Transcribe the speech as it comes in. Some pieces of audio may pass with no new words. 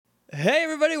Hey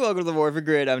everybody, welcome to the Morphin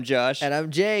Grid. I'm Josh. And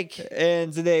I'm Jake.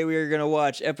 And today we are going to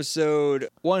watch episode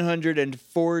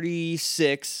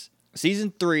 146,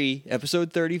 season 3,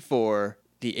 episode 34,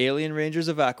 The Alien Rangers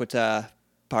of Aquitar,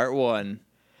 part 1.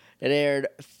 It aired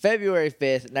February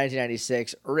 5th,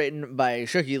 1996, written by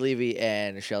Shuki Levy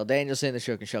and Shel Danielson. The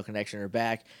Shook and Shell connection are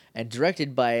back. And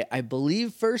directed by, I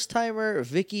believe, first-timer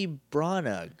Vicky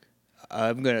Branagh.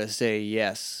 I'm going to say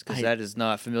yes, because that is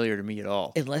not familiar to me at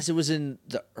all. Unless it was in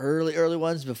the early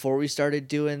ones before we started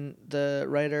doing the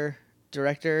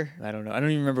writer-director. I don't know. I don't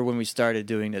even remember when we started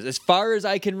doing this. As far as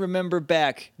I can remember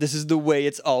back, this is the way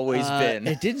it's always been.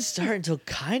 It didn't start until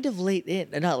kind of late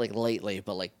in. Not like lately,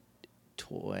 but like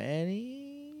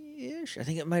 20-ish. I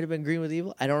think it might have been Green with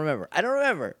Evil. I don't remember.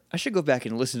 I should go back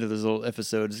and listen to those old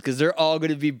episodes, because they're all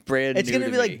going to be brand new. It's going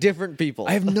to be like different people.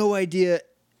 I have no idea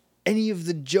any of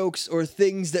the jokes or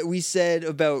things that we said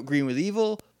about Green with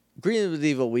Evil. Green with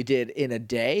Evil we did in a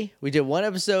day. We did one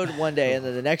episode one day, and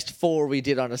then the next 4 we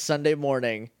did on a Sunday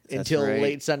morning until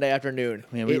late Sunday afternoon.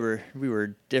 Man, we were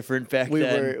different back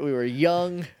then. We were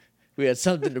young. We had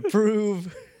something to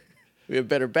prove. We have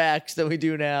better backs than we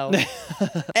do now.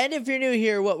 And if you're new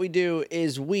here, what we do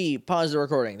is we pause the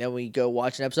recording. Then we go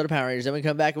watch an episode of Power Rangers. Then we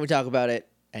come back and we talk about it.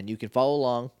 And you can follow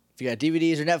along. If you got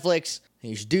DVDs or Netflix,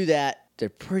 you should do that. They're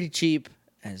pretty cheap,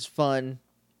 and it's fun.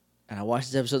 And I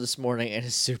watched this episode this morning, and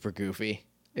it's super goofy.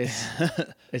 It's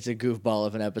a goofball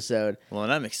of an episode. Well,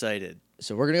 and I'm excited.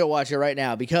 So we're going to go watch it right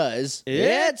now because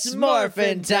it's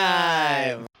Morphin'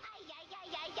 Time!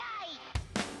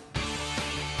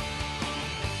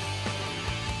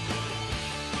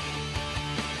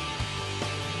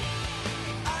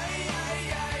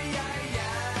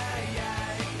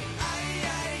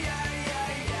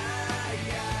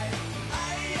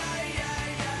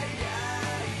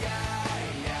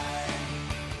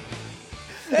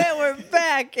 And we're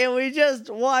back, and we just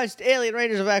watched Alien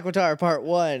Rangers of Aquitar Part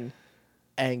 1.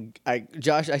 And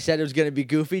Josh, I said it was going to be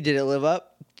goofy. Did it live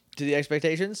up to the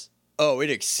expectations? Oh, it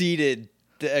exceeded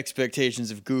the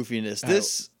expectations of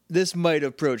goofiness. This might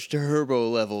approach turbo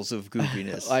levels of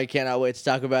goofiness. I cannot wait to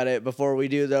talk about it. Before we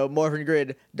do, though,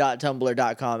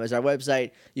 morphingrid.tumblr.com is our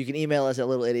website. You can email us at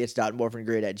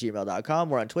littleidiots.morphingrid@gmail.com.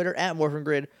 We're on Twitter at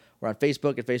morphingrid. We're on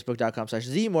Facebook at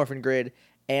facebook.com/themorphingrid.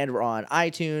 And we're on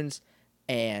iTunes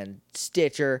and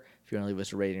Stitcher. If you want to leave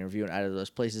us a rating and review in either of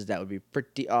those places, that would be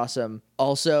pretty awesome.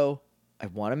 Also, I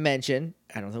want to mention,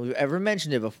 I don't think we've ever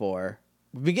mentioned it before.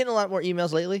 We've been getting a lot more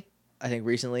emails lately. I think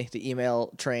recently the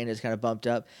email train has kind of bumped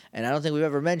up, and I don't think we've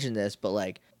ever mentioned this, but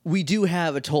like we do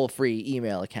have a toll-free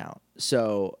email account.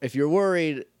 So if you're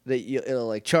worried that it'll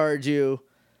like charge you,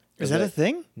 is that a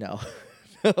thing? No.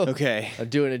 Okay. I'm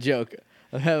doing a joke.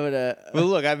 I'm having a... Well,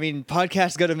 look, I mean,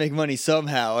 podcasts got to make money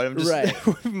somehow, and I'm just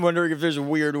wondering if there's a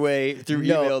weird way through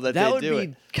email that they do it. That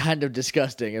would be kind of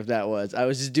disgusting if that was. I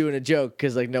was just doing a joke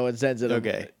because like no one sends it.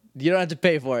 Okay. You don't have to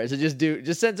pay for it, so just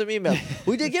send some emails.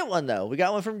 We did get one though. We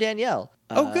got one from Danielle.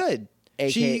 Oh, good.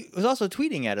 She was also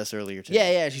tweeting at us earlier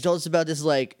today. Yeah. She told us about this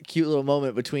like cute little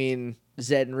moment between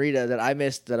Zed and Rita that I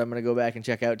missed that I'm gonna go back and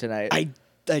check out tonight. I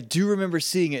do remember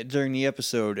seeing it during the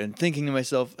episode and thinking to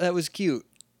myself, that was cute.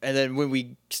 And then when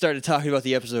we started talking about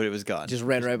the episode, it was gone. Just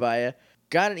ran right by you.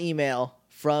 Got an email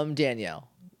from Danielle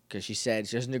because she said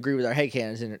she doesn't agree with our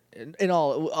headcanons in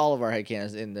all of our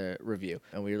headcanons in the review.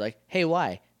 And we were like, hey,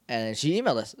 why? And then she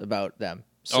emailed us about them.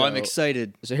 So, I'm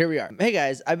excited. So here we are. Hey,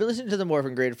 guys, I've been listening to the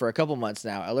Morphin Grid for a couple months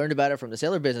now. I learned about it from the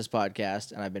Sailor Business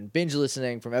podcast, and I've been binge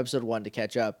listening from episode 1 to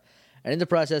catch up. And in the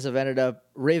process, I've ended up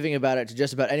raving about it to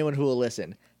just about anyone who will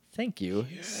listen. Thank you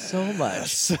so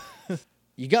much.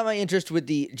 You got my interest with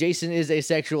the Jason is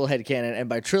asexual headcanon, and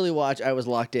by Trilly Watch, I was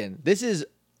locked in. This is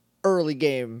early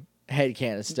game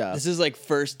headcanon stuff. This is like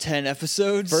first 10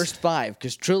 episodes? First 5,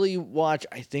 because Trilly Watch,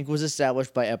 I think, was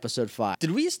established by episode 5. Did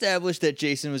we establish that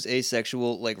Jason was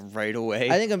asexual, like, right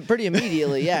away? I think I'm pretty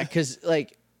immediately, yeah, because,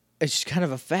 like, it's just kind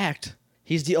of a fact.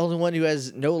 He's the only one who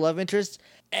has no love interest,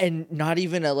 and not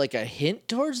even a hint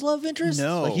towards love interest.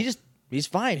 No. Like, he's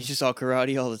fine. He's just all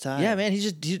karate all the time. Yeah, man,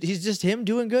 he's just him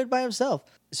doing good by himself.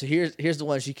 So here's the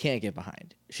one she can't get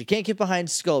behind. She can't get behind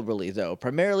Skullburly, though,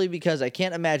 primarily because I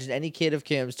can't imagine any kid of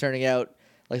Kim's turning out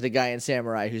like the guy in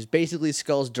Samurai, who's basically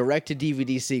Skull's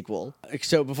direct-to-DVD sequel.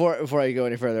 So before I go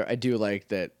any further, I do like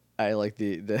that. I like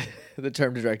the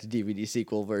term direct-to-DVD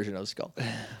sequel version of Skull.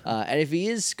 And if he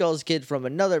is Skull's kid from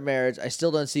another marriage, I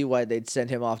still don't see why they'd send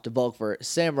him off to Bulk for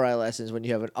samurai lessons when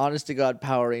you have an honest-to-God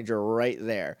Power Ranger right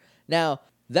there. Now,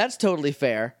 that's totally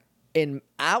fair. In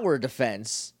our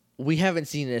defense, we haven't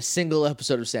seen a single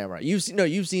episode of Samurai. You've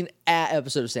seen an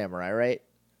episode of Samurai, right?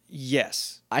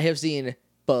 Yes. I have seen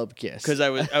Bub Kiss. Because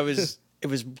I was it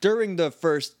was during the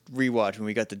first rewatch when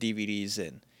we got the DVDs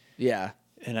in. Yeah.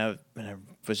 And I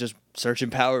was just searching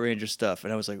Power Ranger stuff,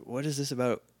 and I was like, "What is this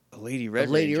about a Lady Red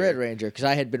Ranger?" Lady Red Ranger, because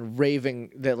I had been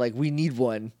raving that like we need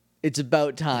one. It's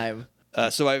about time.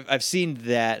 So I've seen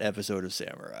that episode of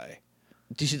Samurai.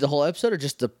 Did you see the whole episode or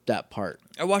just that part?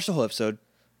 I watched the whole episode.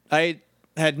 I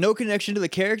had no connection to the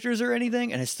characters or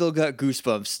anything, and I still got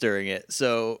goosebumps during it.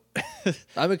 So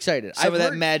I'm excited. Some of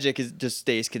that magic just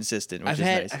stays consistent, which is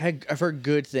nice. I've heard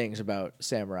good things about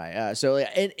Samurai. So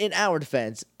in our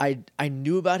defense, I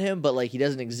knew about him, but like he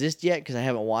doesn't exist yet because I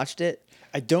haven't watched it.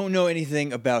 I don't know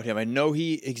anything about him. I know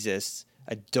he exists.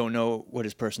 I don't know what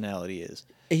his personality is.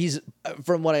 He's,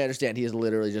 from what I understand, he is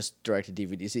literally just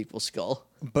direct-to-DVD sequel Skull.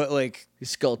 But like He's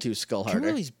Skull 2, Skull Harder.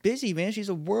 Kimberly's busy, man. She's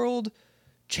a world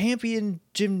champion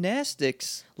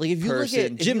gymnastics Like if you person.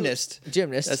 look at Gymnast.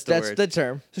 That's the word. the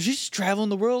term. So she's just traveling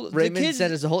the world. Raymond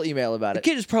sent us a whole email about The it.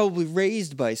 kid is probably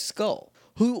raised by Skull.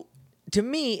 Who, to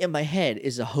me, in my head,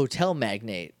 is a hotel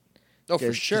magnate. Oh,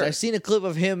 for sure. I've seen a clip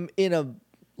of him in a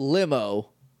limo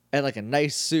and like a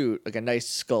nice suit, like a nice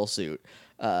Skull suit,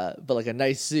 but like a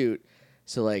nice suit.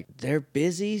 So like they're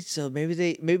busy. So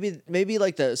maybe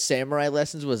like the samurai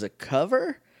lessons was a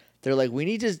cover. They're like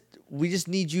we just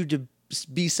need you to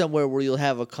be somewhere where you'll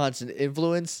have a constant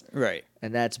influence. Right.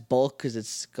 And that's Bulk because it's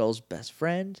Skull's best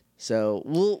friend. So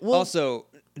we'll Also,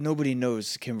 nobody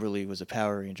knows Kimberly was a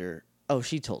Power Ranger. Oh,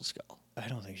 she told Skull. I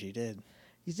don't think she did.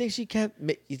 You think she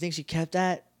kept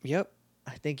that? Yep.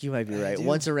 I think you might be right. do.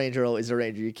 Once a Ranger, always a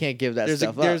Ranger. You can't give that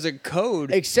stuff up. There's a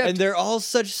code. And they're all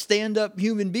such stand-up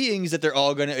human beings that they're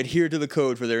all going to adhere to the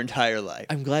code for their entire life.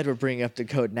 I'm glad we're bringing up the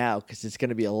code now because it's going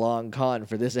to be a long con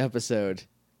for this episode.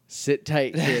 Sit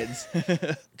tight, kids.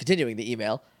 Continuing the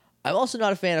email. I'm also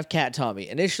not a fan of Cat Tommy.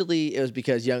 Initially, it was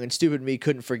because young and stupid me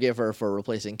couldn't forgive her for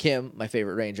replacing Kim, my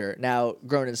favorite Ranger. Now,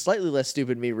 grown and slightly less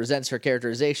stupid me resents her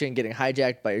characterization getting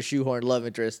hijacked by a shoehorned love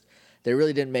interest that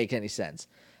really didn't make any sense.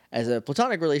 As a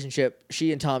platonic relationship,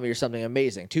 she and Tommy are something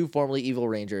amazing. Two formerly evil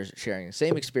Rangers sharing the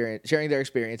same experience, sharing their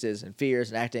experiences and fears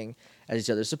and acting as each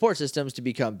other's support systems to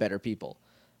become better people.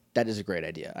 That is a great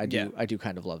idea. I do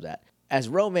kind of love that. As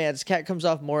romance, Cat comes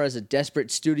off more as a desperate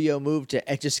studio move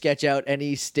to etch-a-sketch out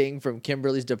any sting from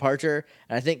Kimberly's departure,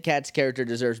 and I think Cat's character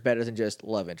deserves better than just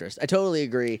love interest. I totally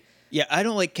agree. Yeah, I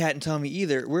don't like Cat and Tommy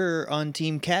either. We're on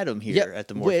Team Catum here at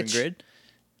the Morphin Grid.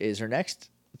 Is her next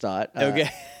thought. Okay.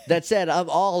 That said, I'm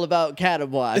all about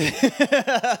Catum Watch.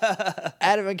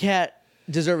 Adam and Cat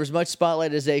deserve as much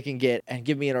spotlight as they can get and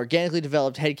give me an organically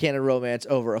developed headcanon romance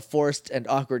over a forced and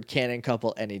awkward canon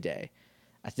couple any day.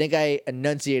 I think I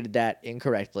enunciated that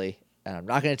incorrectly, and I'm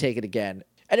not going to take it again.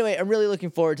 Anyway, I'm really looking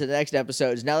forward to the next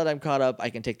episodes. Now that I'm caught up, I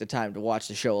can take the time to watch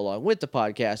the show along with the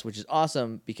podcast, which is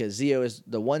awesome because Zeo is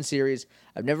the one series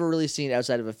I've never really seen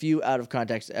outside of a few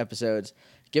out-of-context episodes.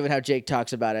 Given how Jake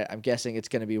talks about it, I'm guessing it's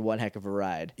going to be one heck of a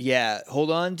ride. Yeah, hold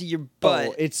on to your butt.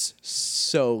 Oh, it's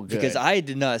so good. Because I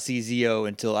did not see Zeo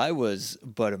until I was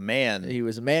but a man. He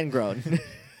was a man grown.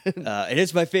 And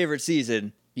it's my favorite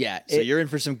season. Yeah. So you're in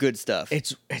for some good stuff.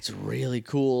 It's really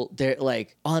cool. They're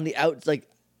like on the out, like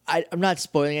I'm not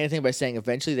spoiling anything by saying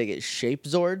eventually they get shape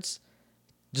Zords.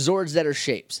 Zords that are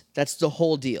shapes. That's the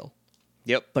whole deal.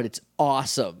 Yep. But it's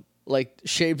awesome. Like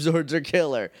shape Zords are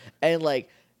killer. And like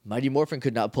Mighty Morphin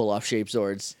could not pull off shape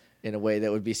Zords in a way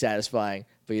that would be satisfying.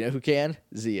 But you know who can?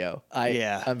 Zeo.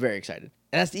 I'm very excited.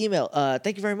 And that's the email.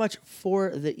 Thank you very much for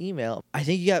the email. I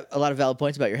think you got a lot of valid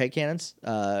points about your headcanons,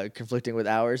 conflicting with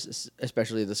ours,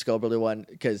 especially the Skull Brother one,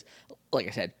 because, like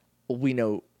I said, we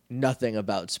know nothing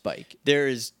about Spike. There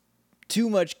is too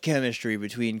much chemistry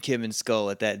between Kim and Skull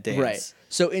at that dance. Right.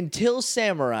 So until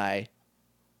Samurai,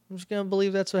 I'm just going to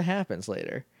believe that's what happens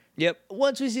later. Yep.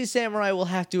 Once we see Samurai, we'll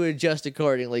have to adjust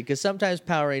accordingly, because sometimes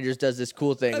Power Rangers does this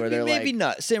cool thing where they're maybe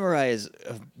not. Samurai is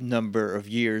a number of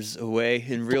years away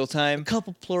in real time. A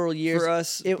couple plural years for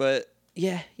us, but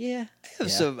yeah. I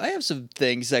have some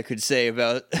things I could say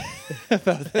about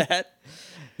about that.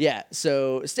 Yeah,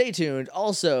 so stay tuned.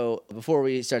 Also, before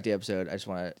we start the episode, I just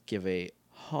want to give a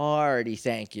hearty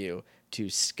thank you to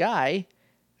Sky,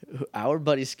 our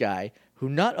buddy Sky, who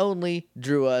not only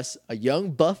drew us a young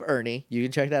buff Ernie, you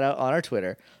can check that out on our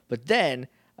Twitter, but then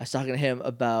I was talking to him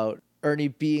about Ernie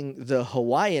being the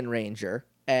Hawaiian Ranger,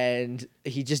 and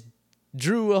he just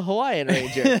drew a Hawaiian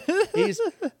Ranger.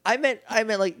 I meant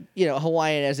like, you know,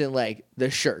 Hawaiian as in like the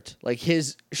shirt. Like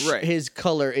his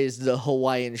color is the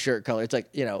Hawaiian shirt color. It's like,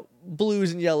 you know,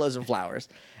 blues and yellows and flowers.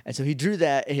 And so he drew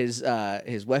that. His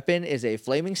weapon is a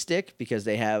flaming stick because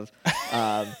they have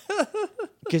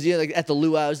because you know, like at the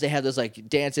luau's they have those like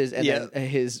dances, and then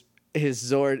his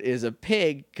Zord is a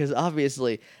pig because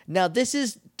obviously now this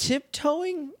is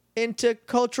tiptoeing into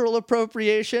cultural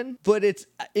appropriation, but it's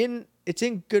in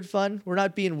good fun. We're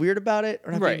not being weird about it.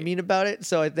 We're not being mean about it.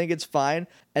 So I think it's fine.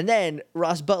 And then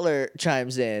Ross Butler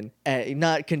chimes in, and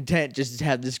not content just to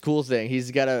have this cool thing.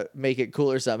 He's got to make it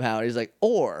cooler somehow. And he's like,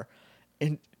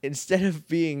 instead of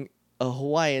being a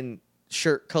Hawaiian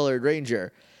shirt colored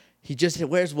ranger, he just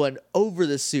wears one over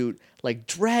the suit like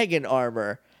dragon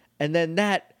armor. And then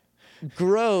that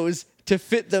grows to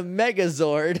fit the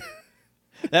Megazord.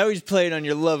 Now he's playing on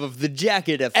your love of the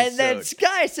jacket episode. And then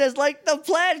Sky says, like, the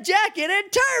plaid jacket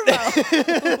and Turbo.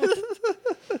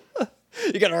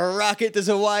 You gotta rocket this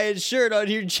Hawaiian shirt on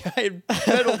your giant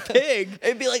metal pig.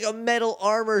 It'd be like a metal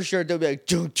armor shirt. They'd be like,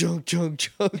 chunk, chunk, chunk,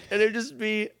 chunk. And it'd just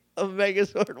be a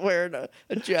Megazord wearing a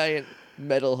giant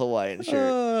metal Hawaiian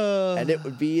shirt. And it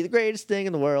would be the greatest thing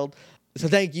in the world. So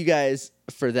thank you guys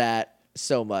for that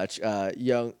so much.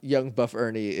 Young Buff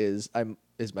Ernie is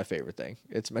my favorite thing.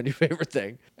 It's my new favorite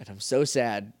thing. And I'm so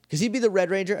sad. Because he'd be the Red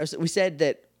Ranger. We said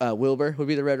that Wilbur would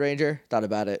be the Red Ranger. Thought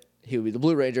about it. He would be the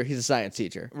Blue Ranger. He's a science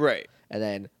teacher. Right. And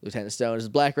then Lieutenant Stone is the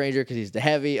Black Ranger because he's the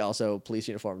heavy. Also, police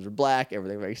uniforms are black.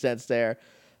 Everything makes sense there.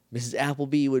 Mrs.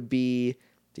 Appleby would be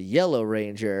the Yellow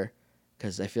Ranger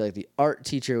because I feel like the art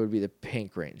teacher would be the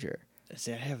Pink Ranger.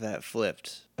 See, I have that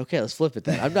flipped. Okay, let's flip it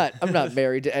then. I'm not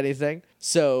married to anything.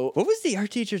 So what was the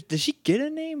art teacher? Did she get a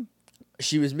name?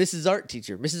 She was Mrs. Art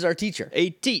Teacher. Mrs. Art Teacher. A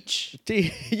teach.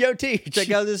 Yo, teach. Check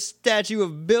out this statue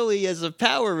of Billy as a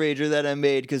Power Ranger that I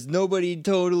made because nobody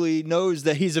totally knows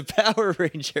that he's a Power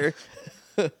Ranger.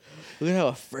 Look at how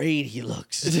afraid he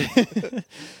looks. It's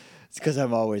because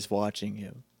I'm always watching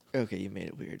him. Okay, you made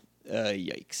it weird.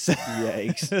 Yikes.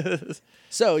 Yikes.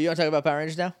 So, you want to talk about Power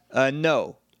Rangers now?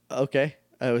 No. Okay.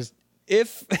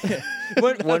 If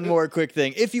one more quick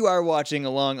thing. If you are watching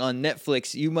along on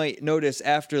Netflix, you might notice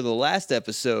after the last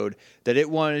episode that it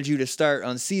wanted you to start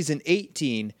on season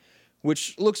 18,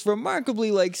 which looks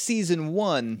remarkably like season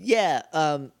 1.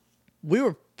 Yeah, we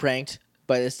were pranked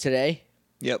by this today.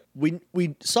 Yep.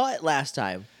 We saw it last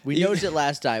time. We noticed it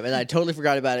last time, and I totally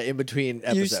forgot about it in between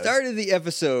episodes. You started the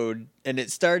episode, and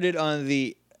it started on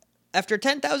the after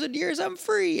 10,000 years, I'm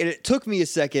free. And it took me a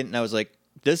second, and I was like,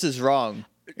 this is wrong.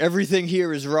 Everything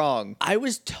here is wrong. I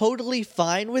was totally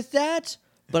fine with that,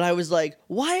 but I was like,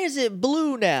 why is it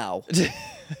blue now?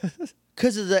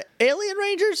 Because of the alien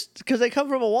rangers? Because they come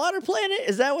from a water planet?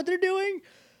 Is that what they're doing?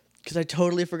 Because I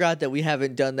totally forgot that we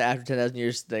haven't done the after 10,000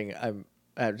 years thing.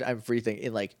 I'm free thing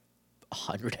in like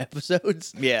 100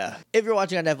 episodes. Yeah. If you're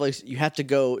watching on Netflix, you have to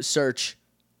go search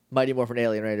Mighty Morphin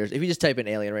Alien Rangers. If you just type in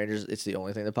Alien Rangers, it's the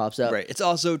only thing that pops up. Right. It's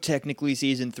also technically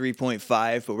season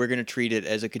 3.5, but we're going to treat it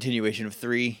as a continuation of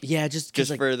 3. Yeah, just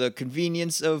like, for the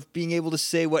convenience of being able to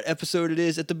say what episode it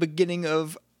is at the beginning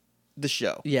of the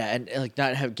show. Yeah, and like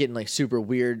not getting like super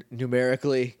weird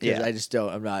numerically because Yeah. I just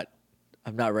don't.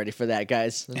 I'm not ready for that,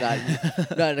 guys.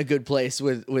 I'm not in a good place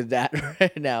with that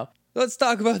right now. Let's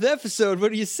talk about the episode.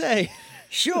 What do you say?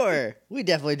 Sure. We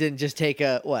definitely didn't just take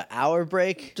a hour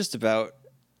break. Just about.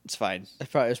 It's fine.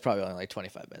 It was probably only like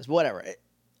 25 minutes. But whatever.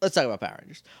 Let's talk about Power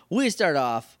Rangers. We start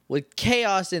off with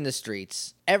chaos in the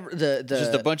streets.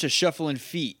 Just a bunch of shuffling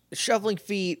feet. Shuffling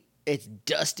feet. It's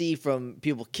dusty from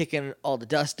people kicking all the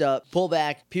dust up. Pull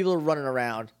back. People are running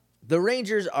around. The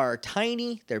Rangers are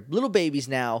tiny. They're little babies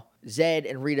now. Zed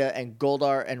and Rita and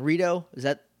Goldar and Rito. Is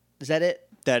that it?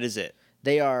 That is it.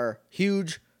 They are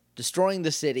huge, destroying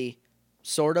the city.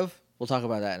 Sort of. We'll talk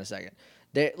about that in a second.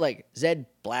 They like Zed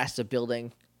blasts a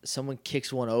building. Someone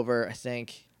kicks one over, I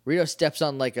think. Rito steps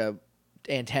on like a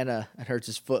antenna and hurts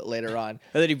his foot later on.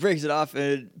 And then he breaks it off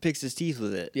and picks his teeth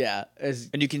with it. Yeah.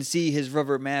 And you can see his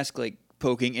rubber mask like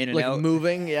poking in and like out.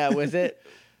 Moving, yeah, with it.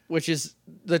 Which is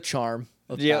the charm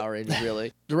of Power Rangers,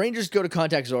 really. The Rangers go to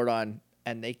contact Zordon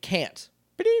and they can't.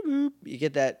 You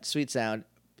get that sweet sound.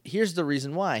 Here's the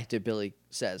reason why, Billy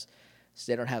says.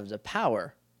 So they don't have the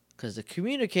power. Because the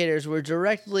communicators were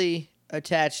directly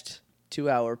attached to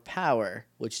our power,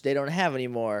 which they don't have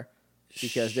anymore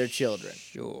because they're children.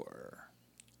 Sure.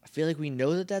 I feel like we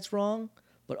know that that's wrong,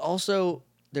 but also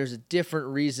there's a different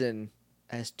reason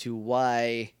as to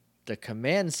why the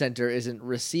command center isn't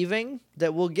receiving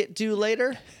that we'll get to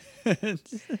later.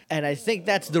 And I think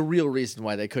that's the real reason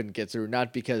why they couldn't get through,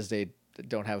 not because they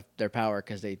don't have their power,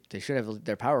 because they should have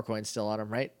their power coins still on them,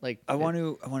 right? Like I want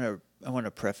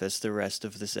to preface the rest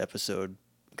of this episode,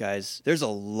 guys. There's a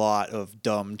lot of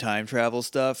dumb time travel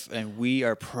stuff, and we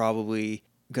are probably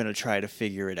gonna try to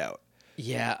figure it out.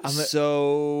 Yeah,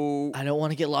 So I don't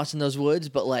want to get lost in those woods,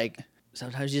 but like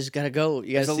sometimes you just gotta go.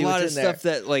 You gotta There's see a lot of what's in there. stuff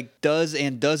that like does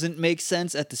and doesn't make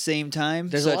sense at the same time,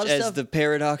 There's a such lot of as stuff- the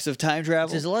paradox of time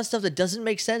travel. There's a lot of stuff that doesn't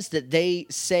make sense that they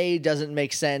say doesn't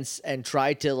make sense and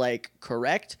try to like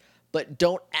correct, but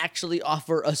don't actually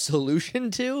offer a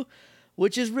solution to,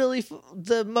 which is really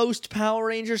the most Power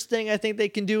Rangers thing I think they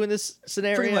can do in this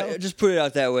scenario. Pretty much, just put it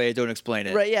out that way. Don't explain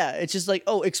it. Right, yeah. It's just like,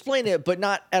 oh, explain it, but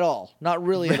not at all. Not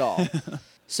really at all.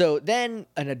 So then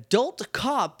an adult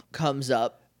cop comes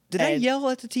up. Did I yell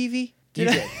at the TV?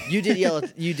 You did yell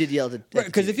at the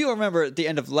Because if you remember at the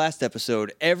end of last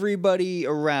episode, everybody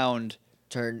around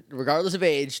turned, regardless of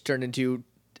age, turned into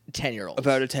 10-year-olds.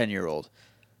 About a 10-year-old.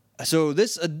 So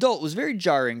this adult was very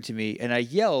jarring to me, and I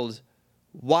yelled,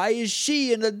 "Why is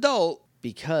she an adult?"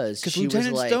 Because she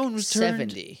Lieutenant was like Stone was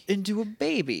 70. turned into a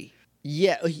baby.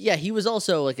 Yeah, he was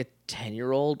also like a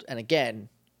 10-year-old, and again,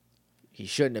 he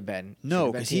shouldn't have been.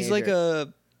 No, because he's like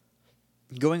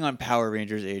going on Power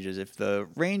Rangers ages. If the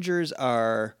Rangers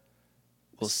are,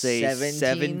 we'll say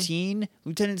 17,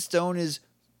 Lieutenant Stone is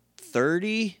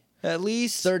 30 at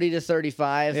least. 30 to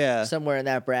 35, Yeah. somewhere in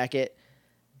that bracket.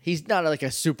 He's not like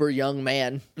a super young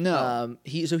man. No.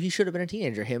 So he should have been a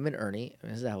teenager. Him and Ernie,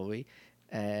 Mrs. Appleby,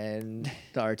 and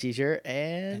the art teacher,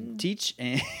 and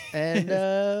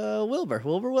Wilbur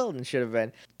Wilton should have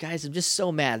been. Guys, I'm just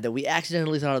so mad that we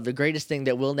accidentally thought of the greatest thing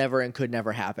that will never and could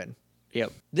never happen.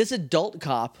 Yep. This adult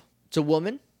cop, it's a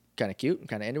woman, kind of cute,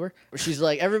 kind of into her. She's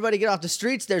like, everybody get off the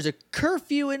streets. There's a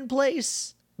curfew in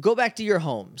place. Go back to your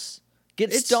homes.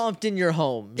 Get stomped in your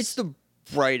homes. It's the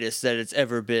brightest that it's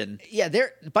ever been. Yeah,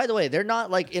 by the way, they're not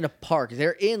like in a park.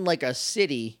 They're in like a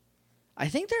city. I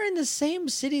think they're in the same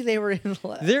city they were in.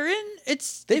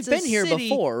 They've been here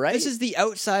before, right? This is the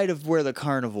outside of where the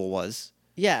carnival was.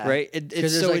 Yeah. Right?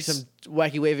 Because there's like some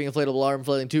wacky waving inflatable arm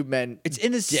flailing tube men. It's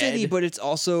in a city, but it's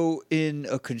also in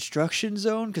a construction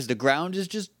zone because the ground is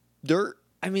just dirt.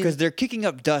 I mean, because they're kicking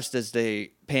up dust as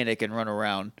they panic and run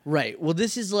around. Right. Well,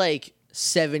 this is like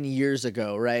 7 years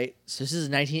ago, right? So this is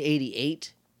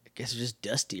 1988. I guess it was just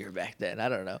dustier back then. I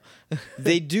don't know.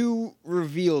 They do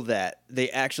reveal that they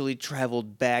actually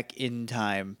traveled back in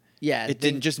time. Yeah. It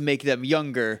didn't just make them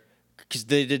younger because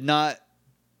they did not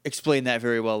explain that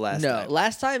very well last time. No,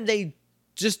 last time they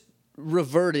just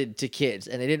reverted to kids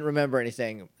and they didn't remember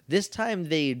anything. This time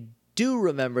they do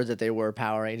remember that they were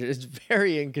Power Rangers. It's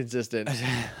very inconsistent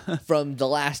from the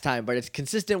last time, but it's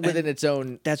consistent within its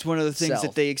own. That's one of the things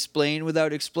that they explain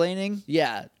without explaining.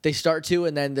 Yeah, they start to,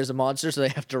 and then there's a monster, so they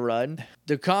have to run.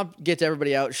 The cop gets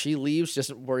everybody out. She leaves,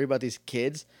 doesn't worry about these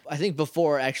kids. I think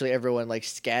before actually everyone like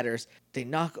scatters, they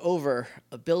knock over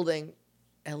a building,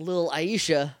 and little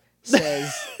Aisha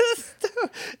says,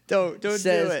 "Don't do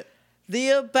it." The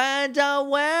abandoned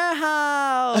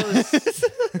warehouse.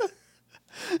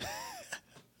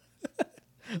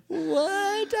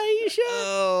 What, Aisha?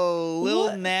 Oh,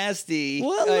 little nasty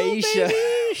what Aisha.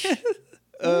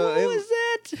 What was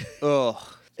that?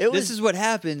 Oh, this is what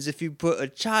happens if you put a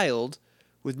child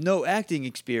with no acting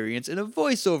experience in a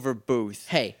voiceover booth.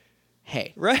 Hey,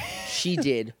 right? She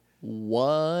did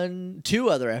 2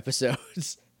 other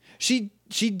episodes.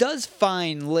 She does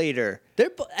fine later.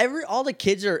 All the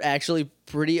kids are actually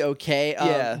pretty okay.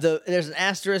 Yeah. There's an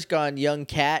asterisk on young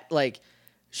Kat. Like,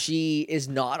 she is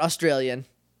not Australian,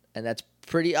 and that's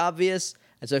pretty obvious.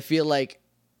 And so I feel like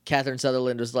Catherine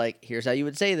Sutherland was like, "Here's how you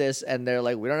would say this," and they're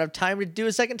like, "We don't have time to do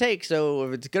a second take, so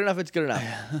if it's good enough, it's good enough."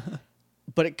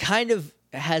 But it kind of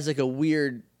has like a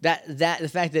weird the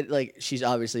fact that like she's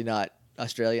obviously not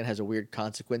Australian has a weird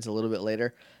consequence a little bit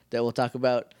later that we'll talk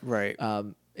about. Right.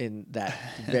 In that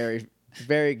very,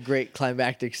 very great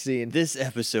climactic scene. This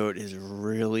episode is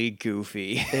really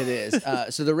goofy. It is.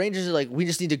 So the Rangers are like, we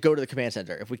just need to go to the command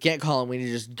center. If we can't call them, we need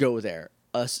to just go there.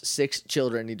 Us 6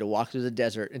 children need to walk through the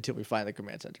desert until we find the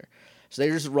command center. So they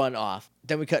just run off.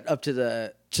 Then we cut up to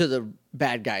the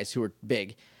bad guys who are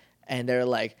big, and they're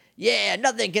like, "Yeah,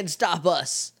 nothing can stop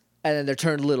us." And then they're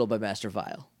turned little by Master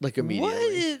Vile, like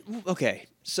immediately. Okay,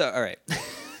 so all right.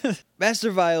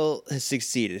 Master Vile has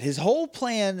succeeded. His whole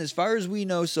plan, as far as we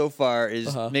know so far,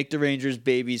 is make the Rangers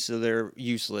babies so they're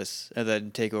useless and then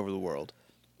take over the world.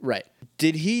 Right.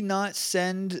 Did he not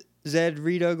send Zed,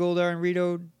 Rita, Goldar, and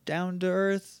Rito down to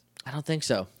Earth? I don't think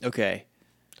so. Okay.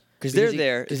 Because they're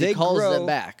there. They calls them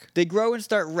back. They grow and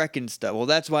start wrecking stuff. Well,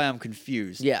 that's why I'm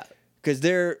confused. Yeah. Because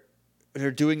they're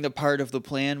doing the part of the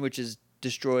plan, which is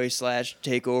destroy /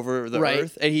 take over the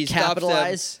Earth, and he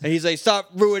capitalize. Stops them, and he's like, "Stop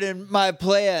ruining my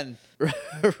plan!"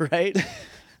 Right?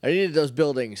 I needed those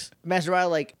buildings. Master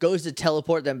Vile like goes to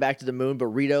teleport them back to the moon, but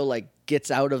Rito like gets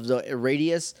out of the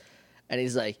radius, And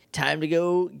he's like, time to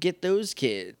go get those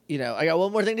kids. You know, I got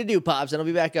one more thing to do, Pops, and I'll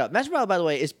be back up. Master Model, by the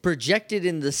way, is projected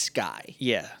in the sky.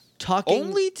 Yeah. Talking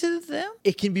Only to them?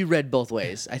 It can be read both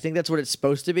ways. I think that's what it's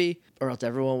supposed to be, or else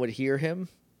everyone would hear him.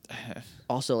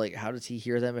 Also, like, how does he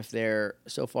hear them if they're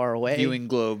so far away? Viewing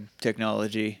globe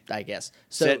technology. I guess.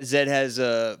 So Zed has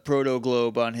a proto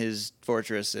globe on his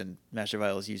fortress, and Master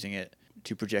Vile is using it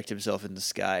to project himself in the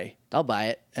sky. I'll buy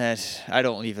it. And I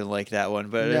don't even like that one,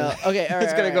 but No. Okay, all right,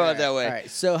 it's going to go out that way. All right,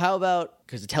 so how about,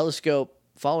 because the telescope,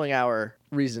 following our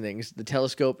reasonings, the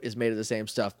telescope is made of the same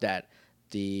stuff that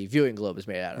the viewing globe is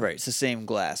made out of. Right, it's the same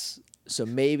glass. So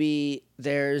maybe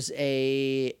there's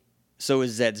a... So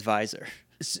is Zed's visor.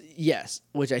 Yes,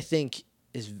 which I think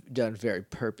is done very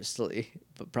purposely,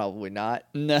 but probably not.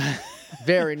 No.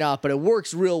 Very not, but it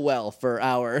works real well for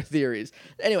our theories.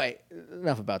 Anyway,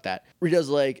 enough about that. Rito's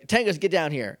like, Tengas, get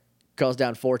down here. Calls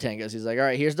down 4 Tengas. He's like, all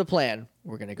right, here's the plan.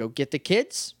 We're going to go get the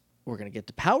kids. We're going to get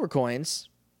the power coins.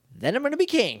 Then I'm going to be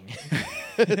king.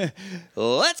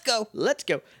 Let's go. Let's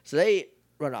go. So they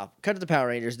run off. Cut to the Power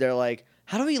Rangers. They're like,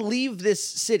 how do we leave this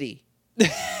city?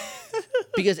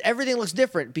 Because everything looks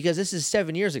different because this is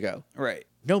 7 years ago. Right.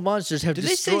 No monsters have Did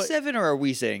destroyed... they say 7 or are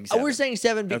we saying 7? We're saying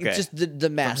 7 because Okay. just the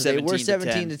math. From They were 17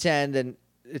 17 to 10, then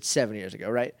it's 7 years ago,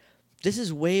 right? This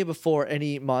is way before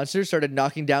any monsters started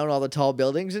knocking down all the tall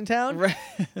buildings in town. Right.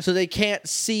 So they can't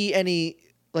see any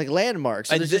like landmarks.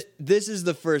 So And there's just this is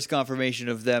the first confirmation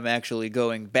of them actually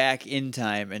going back in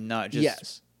time and not just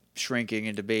yes. shrinking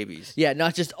into babies. Yeah,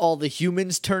 not just all the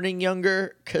humans turning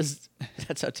younger, because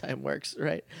that's how time works,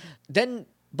 right? Then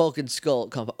Bulk and Skull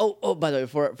come. Oh, by the way,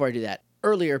 before I do that,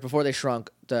 earlier, before they shrunk,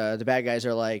 the bad guys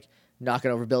are like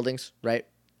knocking over buildings, right?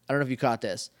 I don't know if you caught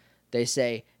this. They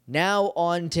say, now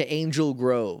on to Angel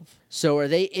Grove. So are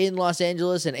they in Los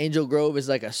Angeles and Angel Grove is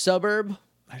like a suburb?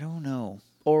 I don't know.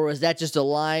 Or was that just a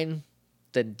line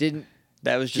that didn't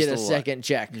That was just get a second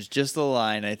check? It was just the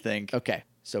line, I think. Okay,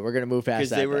 so we're going to move past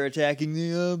that. Because they were attacking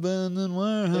the abandoned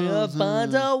warehouse. The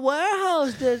abandoned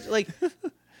warehouse. There's, like,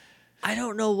 I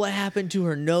don't know what happened to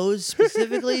her nose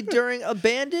specifically during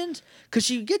Abandoned, because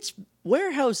she gets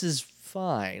warehouse is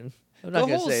fine. I'm not The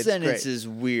gonna whole say it's sentence great. is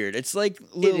weird. It's like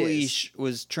Lily is.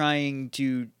 was trying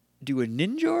to do a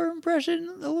ninja impression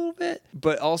a little bit,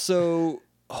 but also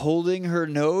holding her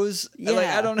nose. Yeah. Like,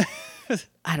 I don't know.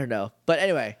 I don't know. But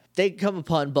anyway, they come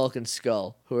upon Bulk and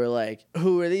Skull, who are like,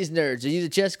 who are these nerds? Are you the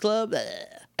chess club?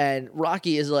 And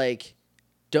Rocky is like,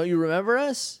 don't you remember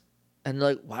us? And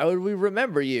like, why would we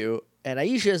remember you? And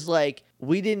Aisha's like,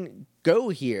 we didn't go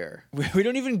here. We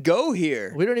don't even go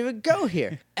here. We don't even go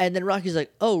here. And then Rocky's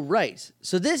like, oh, right.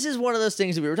 So this is one of those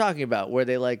things that we were talking about where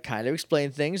they like kind of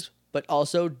explain things, but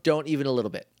also don't even a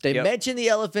little bit. They mention the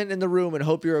elephant in the room and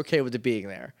hope you're okay with it being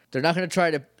there. They're not going to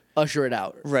try to usher it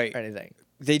out or anything.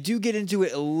 They do get into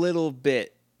it a little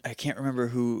bit. I can't remember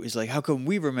who is like, how come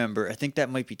we remember? I think that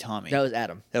might be Tommy. That was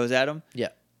Adam. That was Adam? Yeah.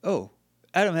 Oh,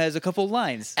 Adam has a couple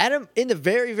lines. Adam, in the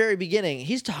very, very beginning,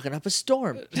 he's talking up a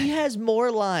storm. He has more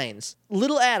lines.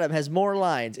 Little Adam has more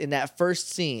lines in that first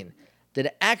scene than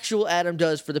actual Adam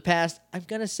does for the past, I'm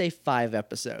going to say 5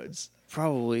 episodes.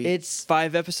 Probably. It's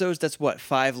 5 episodes. That's what,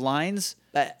 5 lines?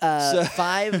 5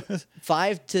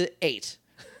 to 8.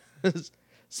 I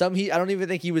don't even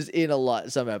think he was in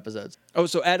some episodes. Oh,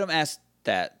 so Adam asked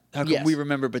that. How come we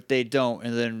remember, but they don't?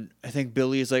 And then I think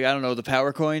Billy is like, I don't know, the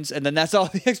power coins. And then that's all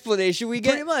the explanation we get?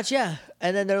 Pretty much, yeah.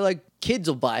 And then they're like, kids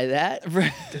will buy that.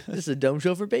 This is a dumb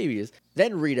show for babies.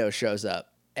 Then Rito shows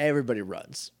up. Everybody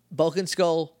runs. Bulk and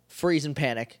Skull freeze in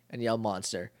panic and yell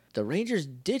monster. The Rangers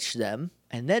ditch them,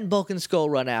 and then Bulk and Skull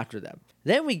run after them.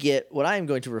 Then we get what I am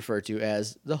going to refer to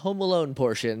as the Home Alone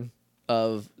portion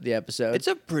of the episode. It's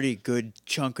a pretty good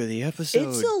chunk of the episode.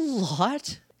 It's a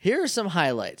lot. Here are some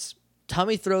highlights.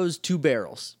 Tommy throws 2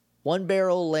 barrels. One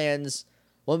barrel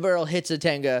hits a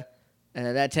Tenga, and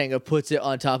then that Tenga puts it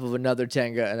on top of another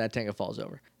Tenga, and that Tenga falls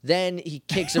over. Then he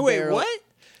kicks a barrel. Wait, what?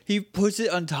 He puts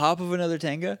it on top of another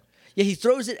Tenga? Yeah, he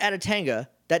throws it at a Tenga.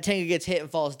 That Tenga gets hit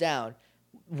and falls down.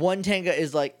 One Tenga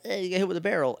is like, you get hit with a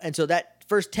barrel. And so that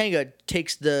first Tenga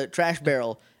takes the trash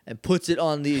barrel and puts it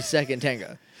on the second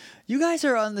Tenga. You guys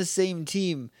are on the same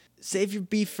team. Save your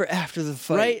beef for after the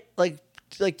fight. Right?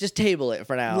 Like just table it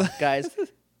for now, guys.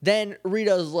 Then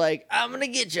Rito's like, I'm going to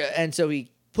get you. And so he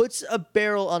puts a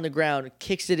barrel on the ground,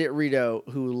 kicks it at Rito,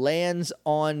 who lands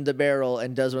on the barrel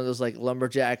and does one of those like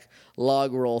lumberjack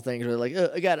log roll things where like,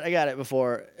 I got it,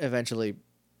 before eventually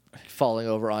falling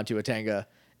over onto a Tenga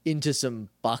into some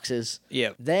boxes.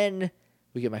 Yeah. Then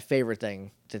we get my favorite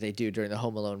thing that they do during the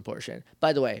Home Alone portion.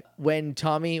 By the way, when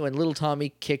little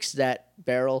Tommy kicks that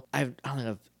barrel, I don't think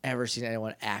I've ever seen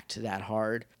anyone act that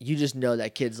hard. You just know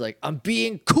that kid's like, I'm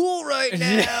being cool right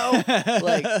now.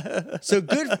 Like, so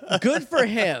good for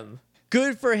him.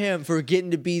 Good for him for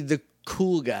getting to be the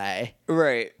cool guy.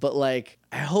 Right. But like,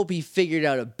 I hope he figured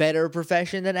out a better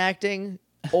profession than acting,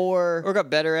 or got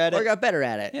better at it. Or got better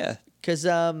at it. Yeah. Because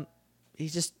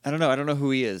he's just, I don't know. I don't know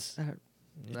who he is.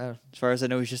 no. As far as I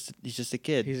know, he's just a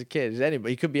kid. He's a kid. He's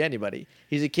anybody. He could be anybody.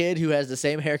 He's a kid who has the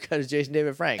same haircut as Jason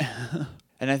David Frank.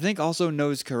 And I think also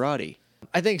knows karate.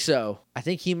 I think so. I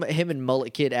think him and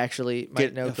Mullet Kid actually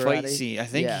might know a karate. fight scene. I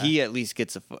think he at least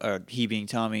gets he being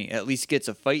Tommy, at least gets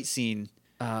a fight scene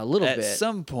a little at bit.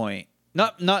 some point.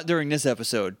 Not during this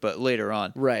episode, but later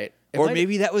on. Right. Or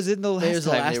maybe that was in the last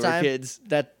time they were kids.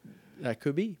 That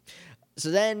could be. So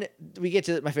then we get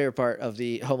to my favorite part of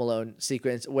the Home Alone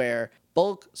sequence where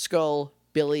Bulk, Skull,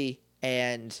 Billy,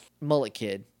 and Mullet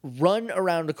Kid run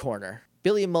around a corner.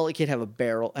 Billy and Mullet Kid have a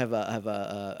barrel, have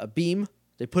a beam.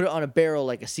 They put it on a barrel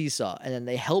like a seesaw, and then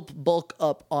they help Bulk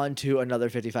up onto another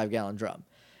 55-gallon drum.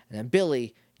 And then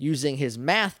Billy, using his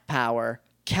math power,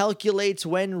 calculates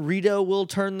when Rito will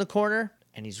turn the corner,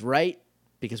 and he's right,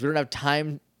 because we don't have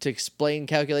time to explain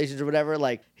calculations or whatever.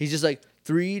 Like, he's just like,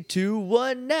 3, 2,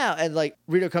 1, now. And like,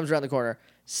 Rito comes around the corner,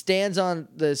 stands on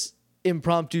this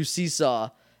impromptu seesaw,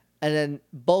 and then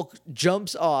Bulk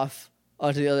jumps off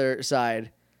onto the other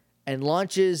side and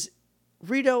launches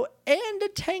Rito and a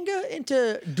Tenga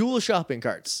into dual shopping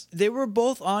carts. They were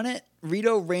both on it.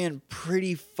 Rito ran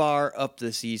pretty far up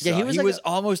the seesaw. Yeah, he was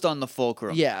almost on the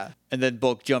fulcrum. Yeah. And then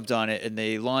Bulk jumped on it, and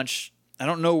they launched. I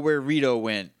don't know where Rito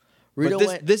went.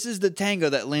 Went. This is the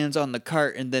Tenga that lands on the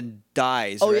cart and then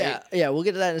dies. Oh, right? yeah. We'll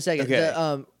get to that in a second.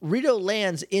 Okay. Rito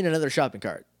lands in another shopping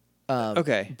cart.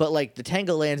 Okay. But like the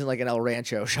Tenga lands in like an El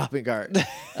Rancho shopping cart.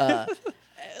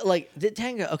 Like the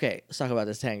Tenga. Okay, let's talk about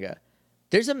this Tenga.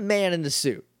 There's a man in the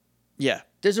suit. Yeah.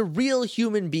 There's a real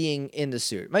human being in the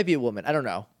suit. It might be a woman. I don't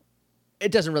know.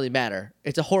 It doesn't really matter.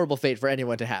 It's a horrible fate for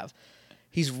anyone to have.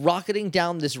 He's rocketing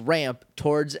down this ramp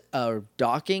towards a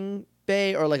docking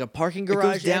bay or like a parking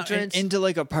garage entrance. Into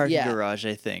like a parking garage,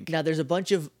 I think. Now, there's a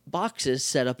bunch of boxes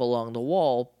set up along the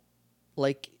wall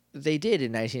like they did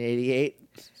in 1988.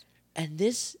 And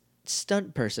this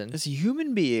stunt person, this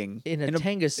human being in a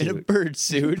Tenga suit, in a bird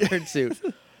suit,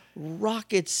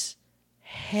 rockets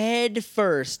head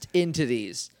first into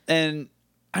these. And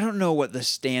I don't know what the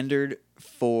standard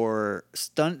for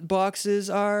stunt boxes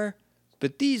are,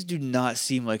 but these do not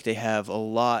seem like they have a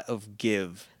lot of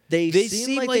give. They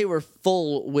seem like they were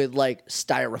full with like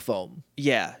styrofoam.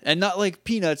 Yeah, and not like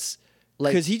peanuts,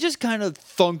 because he just kind of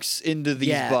thunks into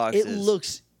these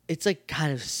boxes. It's like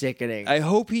kind of sickening. I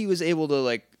hope he was able to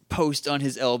like post on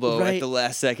his elbow at the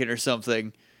last second or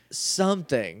something.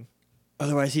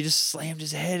 Otherwise, he just slammed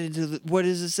his head into what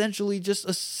is essentially just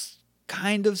a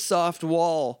kind of soft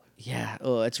wall. Yeah,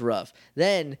 it's rough.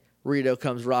 Then Rito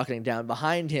comes rocketing down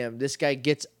behind him. This guy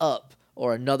gets up,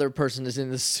 or another person is in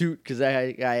the suit because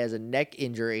that guy has a neck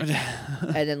injury.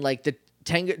 And then like the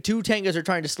two Tengas are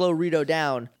trying to slow Rito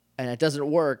down, and it doesn't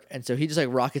work. And so he just like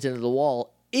rockets into the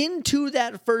wall, into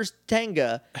that first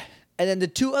Tenga, and then the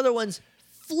two other ones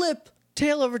flip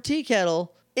tail over tea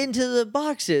kettle into the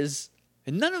boxes.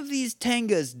 And none of these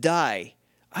Tengas die.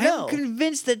 I'm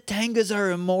convinced that Tengas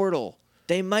are immortal.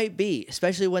 They might be,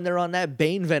 especially when they're on that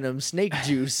Bane Venom snake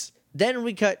juice. Then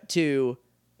we cut to,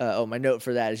 my note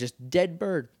for that is just dead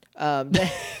bird. Then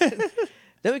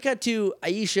we cut to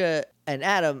Aisha and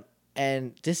Adam,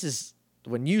 and this is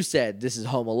when you said this is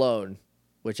Home Alone,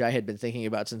 which I had been thinking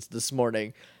about since this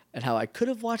morning, and how I could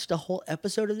have watched a whole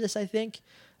episode of this, I think.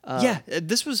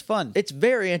 This was fun. It's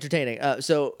very entertaining.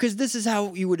 Because this is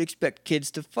how you would expect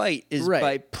kids to fight, is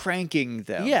by pranking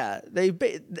them. Yeah,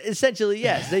 essentially,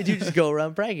 yes, they do just go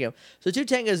around pranking them. So two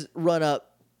Tengas run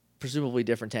up, presumably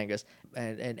different Tengas,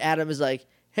 and Adam is like,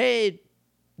 "Hey,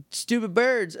 stupid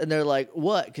birds," and they're like,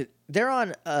 "What?" 'Cause they're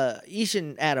on. Ish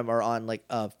and Adam are on like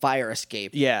a fire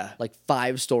escape. Yeah, like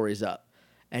 5 stories up,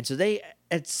 and so they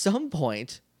at some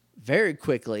point very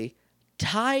quickly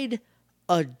tied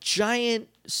a giant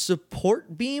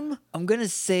support beam. I'm going to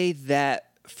say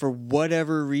that for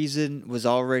whatever reason was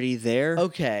already there.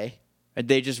 Okay. And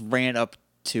they just ran up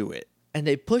to it. And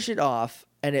they push it off,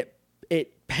 and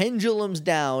it pendulums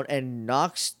down and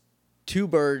knocks 2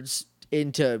 birds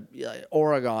into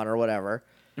Oregon or whatever.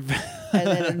 And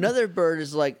then another bird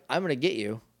is like, "I'm going to get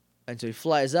you." And so he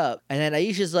flies up. And then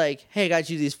Aisha's like, "Hey, I got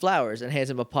you these flowers," and hands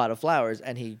him a pot of flowers,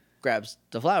 and he grabs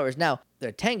the flowers. Now,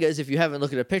 they're Tengas. If you haven't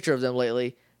looked at a picture of them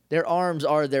lately, their arms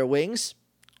are their wings.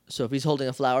 So if he's holding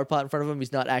a flower pot in front of him,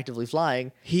 he's not actively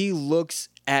flying. He looks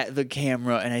at the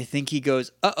camera, and I think he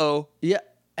goes, "Uh-oh." Yeah.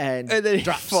 And then he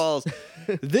drops. falls.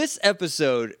 This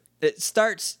episode, it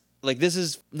starts like this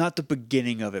is not the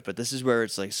beginning of it, but this is where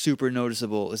it's like super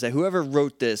noticeable. Is that whoever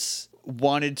wrote this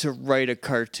wanted to write a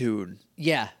cartoon?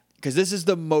 Yeah, because this is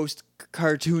the most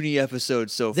cartoony episode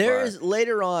so far. There is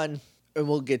later on, and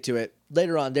we'll get to it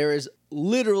later on. There is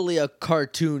literally a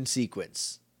cartoon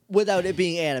sequence without it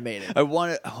being animated. I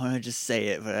want to just say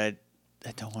it, but I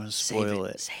don't want to spoil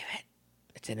it. Save it.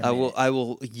 It's in a minute. I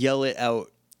will yell it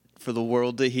out for the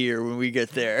world to hear when we get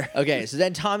there. Okay, so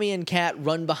then Tommy and Kat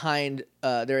run behind.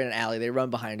 They're in an alley. They run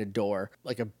behind a door,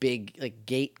 like a big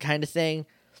gate kind of thing.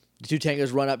 The two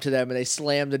Tangos run up to them and they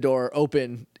slam the door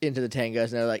open into the Tangos,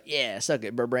 and they're like, "Yeah, suck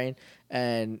it, Burbrain,"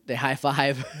 and they high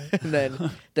five, and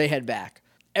then they head back.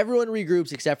 Everyone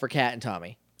regroups except for Kat and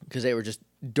Tommy because they were just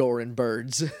dooring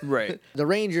birds. Right. The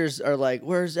Rangers are like,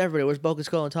 "Where's everybody? Where's Bulk and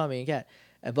Skull and Tommy and Kat?"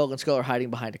 And Bulk and Skull are hiding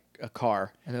behind a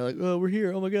car, and they're like, "Oh, we're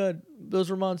here! Oh my god, those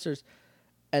were monsters!"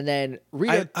 And then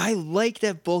Rita, I like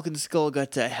that Bulk and Skull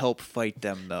got to help fight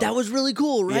them though. that was really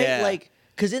cool, right? Yeah. Like,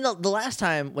 because in the last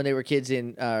time when they were kids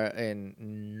in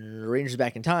Rangers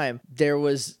Back in Time, there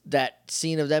was that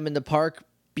scene of them in the park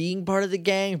being part of the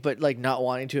gang, but like not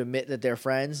wanting to admit that they're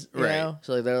friends. You Right. know?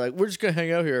 So they're like, "We're just gonna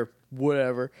hang out here,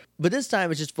 whatever." But this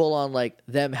time it's just full on like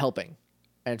them helping,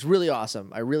 and it's really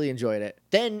awesome. I really enjoyed it.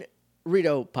 Then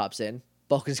Rito pops in.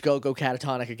 Bulk and Skull go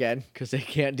catatonic again because they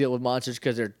can't deal with monsters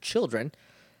because they're children.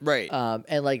 Right.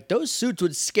 And like those suits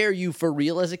would scare you for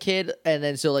real as a kid. And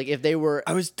then so like if they were,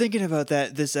 I was thinking about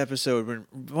that this episode when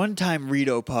one time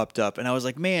Rito popped up, and I was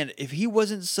like, man, if he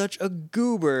wasn't such a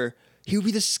goober, he would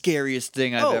be the scariest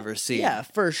thing I've ever seen. Yeah,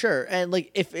 for sure. And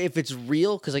like if it's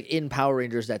real, because like in Power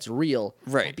Rangers that's real,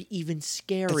 Right. that'd be even That's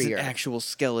scarier. an actual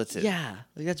skeleton. Yeah,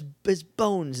 like that's his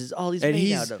bones is all he's And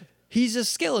made out of. he's a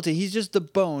skeleton. He's just the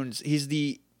bones. He's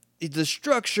the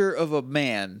structure of a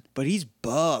man, but he's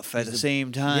buff at the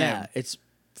same time. Yeah, it's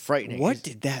frightening. What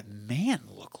did that man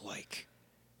look like?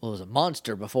 Well, it was a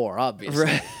monster before, obviously.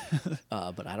 Right.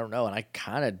 But I don't know, and I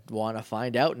kind of want to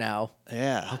find out now.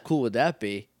 Yeah. How cool would that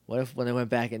be? What if when they went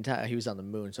back in time, he was on the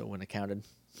moon, so it wouldn't have counted.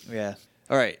 Yeah.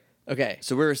 All right. Okay.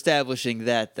 So we're establishing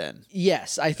that then.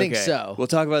 Yes, I think Okay. so. We'll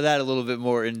talk about that a little bit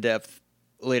more in depth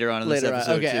later on in this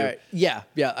episode Okay, too. all right. Yeah,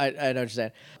 I know what you're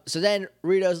saying. So then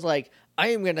Rito's like, "I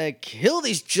am going to kill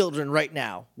these children right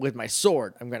now with my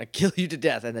sword. I'm going to kill you to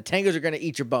death, and the Tangos are going to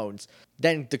eat your bones."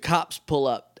 Then the cops pull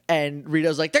up, and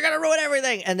Rito's like, "They're going to ruin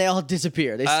everything," and they all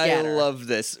disappear. They scatter. I love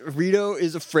this. Rito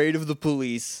is afraid of the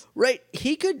police. Right?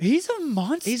 He's a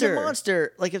monster. He's a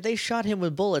monster. Like, if they shot him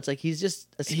with bullets, like, he's just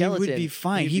a skeleton. He would be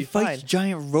fine. He'd He be fights fine.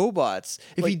 giant robots.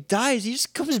 If he dies, he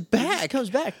just comes He back. just comes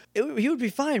back. He would be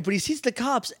fine, but he sees the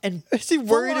cops and Is he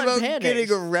worried full-on about panics.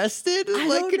 getting arrested? I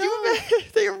Like, don't could you know. imagine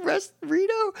if they arrest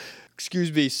Rito?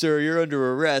 "Excuse me, sir, you're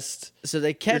under arrest. So they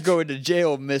You're catch... going to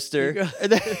jail, mister." You're go-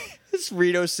 And then this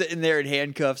Rito sitting there in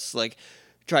handcuffs, like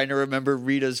trying to remember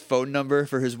Rita's phone number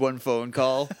for his one phone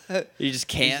call. He just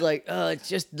can't. He's like, "It's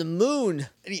just the moon."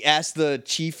 And he asked the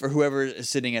chief or whoever is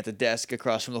sitting at the desk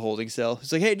across from the holding cell.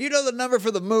 He's like, "Hey, do you know the number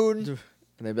for the moon?"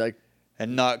 And they'd be like,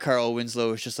 And not Carl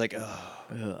Winslow was just like, "Oh."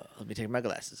 "Let me take my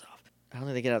glasses off." I don't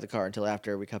think they get out of the car until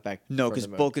after we cut back. No, from because the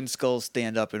moon. Bulk and Skull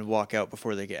stand up and walk out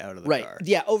before they get out of the Right. car.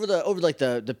 Yeah, over like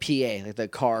the PA, like the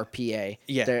car PA.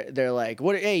 Yeah. They're like,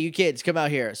 "What? Hey, you kids, come out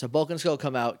here." So Bulk and Skull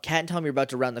come out. Kat and Tommy are about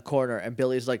to round the corner, and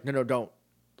Billy's like, "No, don't.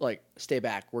 Like, stay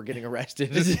back. We're getting arrested.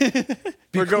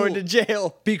 We're going to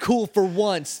jail. Be cool for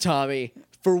once, Tommy.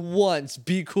 For once,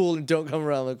 be cool and don't come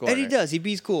around the corner." And he does. He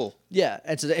beats cool. Yeah,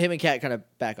 and so him and Kat kind of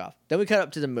back off. Then we cut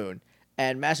up to the moon,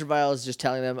 and Master Vile is just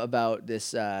telling them about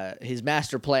this his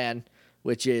master plan,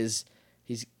 which is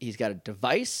he's got a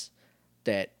device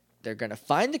that they're gonna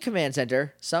find the command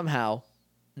center somehow.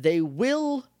 They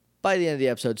will by the end of the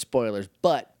episode. Spoilers,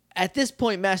 but at this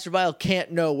point, Master Vile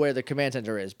can't know where the command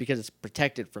center is because it's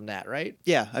protected from that, right?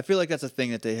 Yeah, I feel like that's a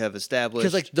thing that they have established.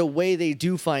 Because like the way they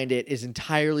do find it is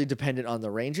entirely dependent on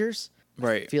the Rangers.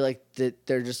 Right. I feel like that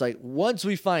they're just like, once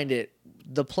we find it,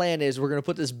 the plan is we're gonna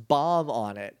put this bomb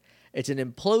on it. It's an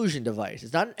implosion device.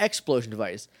 It's not an explosion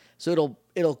device. So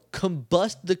it'll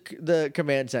combust the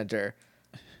command center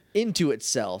into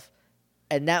itself,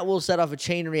 and that will set off a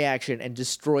chain reaction and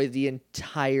destroy the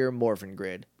entire Morphin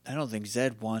grid. I don't think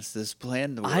Zed wants this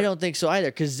plan to work. I don't think so either.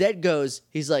 Because Zed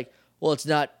he's like, "Well, it's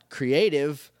not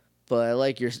creative, but I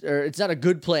like or it's not a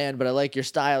good plan, but I like your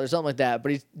style," or something like that.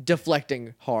 But he's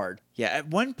deflecting hard. Yeah, at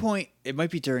one point, it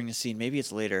might be during the scene, maybe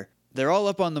it's later. They're all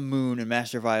up on the moon, and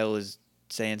Master Vile is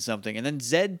saying something, and then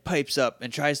Zed pipes up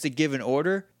and tries to give an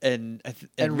order, and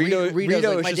Rito's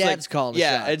Rito like, is "My just dad's calling the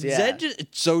yeah, shots." and Yeah. Zed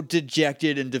just so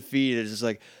dejected and defeated, is just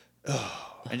like,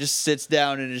 oh, and just sits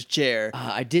down in his chair.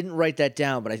 I didn't write that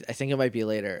down, but I think it might be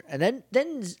later. And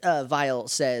then Vile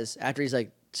says, after he's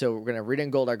like, so we're going to Rita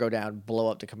and Goldar go down, blow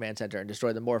up the command center, and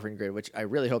destroy the morphine grid, which I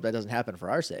really hope that doesn't happen for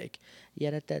our sake.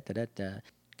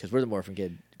 Because we're the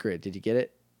morphine grid. Did you get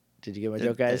it? Did you get my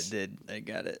joke, guys? I did. I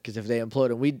got it. Because if they implode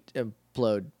and we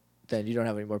implode, then you don't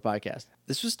have any more podcasts.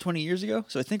 This was 20 years ago,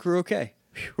 so I think we're okay.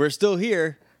 We're still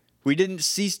here. We didn't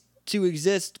cease to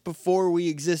exist before we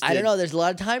existed. I don't know. There's a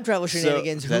lot of time travel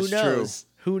shenanigans. So, Who knows?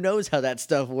 True. Who knows how that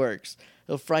stuff works?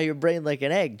 It'll fry your brain like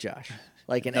an egg, Josh.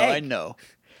 Like an egg. No, I know.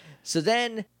 So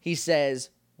then he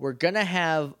says, we're going to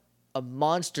have a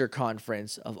monster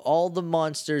conference of all the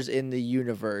monsters in the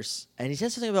universe. And he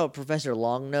said something about Professor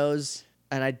Longnose.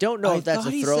 And I don't know if that's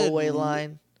a throwaway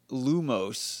line.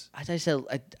 Lumos. I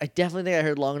definitely think I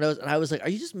heard Longnose. And I was like, are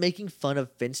you just making fun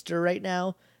of Finster right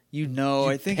now?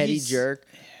 I think petty jerk.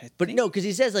 But no, because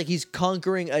he says like he's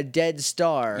conquering a dead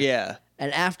star. Yeah.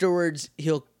 And afterwards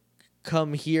he'll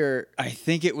come here. I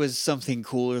think it was something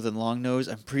cooler than Longnose.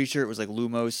 I'm pretty sure it was like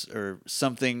Lumos or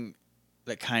something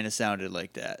that kind of sounded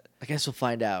like that. I guess we'll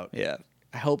find out. Yeah.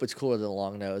 I hope it's cooler than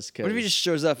Longnose. What if he just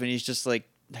shows up and he's just like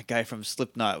that guy from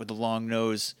Slipknot with the long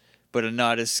nose, but a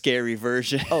not as scary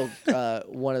version?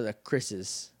 One of the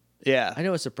Chris's. Yeah. I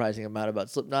know a surprising amount about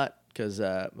Slipknot because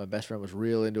my best friend was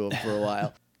real into him for a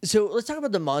while. So let's talk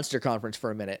about the monster conference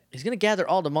for a minute. He's going to gather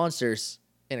all the monsters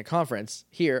in a conference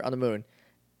here on the moon.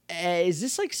 Is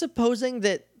this like supposing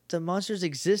that the monsters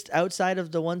exist outside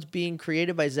of the ones being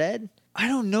created by Zed? I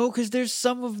don't know, because there's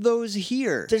some of those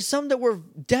here. There's some that were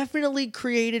definitely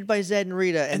created by Zed and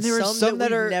Rita, and there are some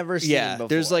that we've never seen before.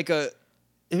 There's like a...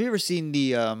 Have you ever seen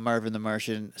the Marvin the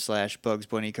Martian / Bugs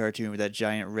Bunny cartoon with that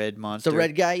giant red monster? The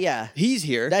red guy, yeah. He's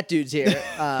here. That dude's here.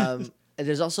 And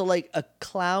there's also like a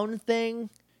clown thing.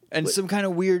 And some kind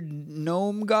of weird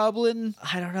gnome goblin.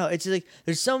 I don't know. It's like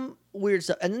there's some weird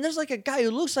stuff. And then there's like a guy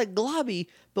who looks like Globby,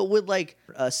 but with like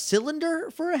a cylinder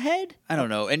for a head. I don't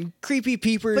know. And Creepy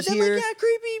Peeper's but then, here. Like, yeah,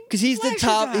 Creepy. Because he's the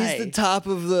top. Guy. He's the top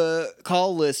of the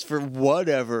call list for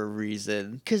whatever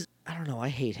reason. Because I don't know. I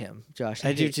hate him, Josh.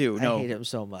 I do too. No, I hate him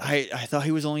so much. I thought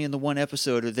he was only in the one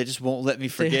episode. They just won't let me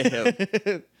forget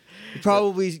him. He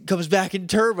probably comes back in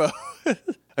Turbo.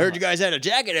 I heard you guys had a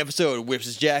jacket episode. Whips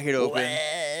his jacket open.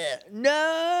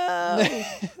 No.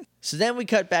 So then we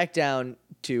cut back down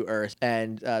to Earth,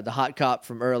 and the hot cop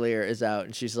from earlier is out,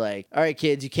 and she's like, all right,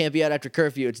 kids, you can't be out after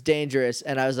curfew. It's dangerous.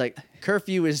 And I was like,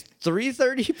 curfew is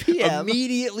 3:30 p.m.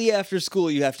 Immediately after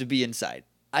school, you have to be inside.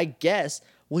 I guess,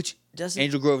 which doesn't...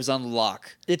 Angel Grove is on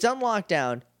lock. It's on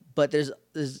lockdown, but there's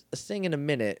a thing in a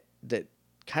minute that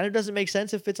kind of doesn't make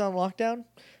sense if it's on lockdown.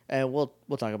 And we'll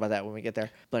talk about that when we get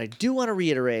there. But I do want to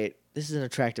reiterate, this is an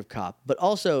attractive cop. But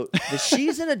also, that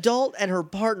she's an adult and her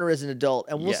partner is an adult.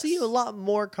 And we'll see a lot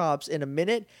more cops in a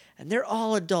minute. And they're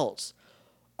all adults.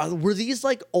 Were these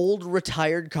like old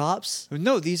retired cops?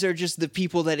 No, these are just the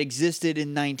people that existed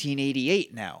in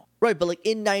 1988 now. Right, but like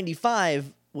in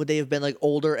 95, would they have been like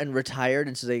older and retired?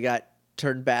 And so they got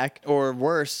turned back? Or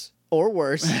worse.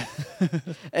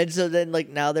 And so then like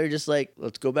now they're just like,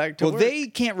 let's go back to work. Well, they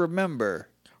can't remember.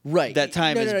 Right. That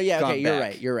time no, yeah, gone okay,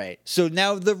 back. You're right. So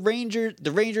now the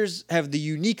Rangers have the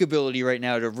unique ability right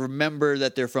now to remember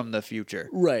that they're from the future.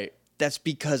 Right. That's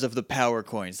because of the power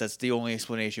coins. That's the only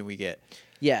explanation we get.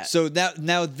 Yeah. So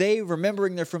now they,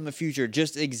 remembering they're from the future,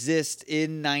 just exist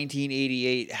in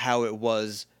 1988 how it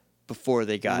was before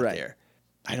they got there.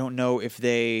 I don't know if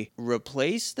they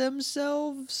replace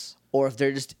themselves. Or if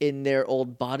they're just in their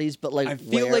old bodies, but like I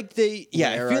feel like they,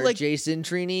 I feel like Jason,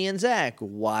 Trini, and Zach.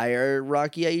 Why are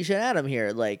Rocky, Aisha, and Adam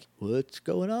here? Like, what's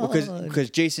going on? Because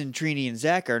Jason, Trini, and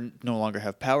Zach no longer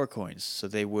have power coins, so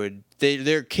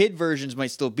their kid versions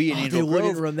might still be in Angel Grove,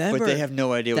 wouldn't remember. but they have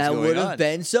no idea what's going on. That would have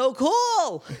been so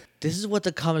cool. This is what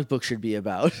the comic book should be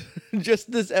about. Just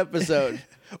this episode,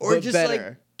 or but just better.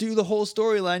 like do the whole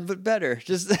storyline, but better.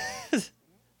 Just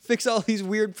fix all these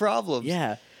weird problems.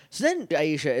 Yeah. So then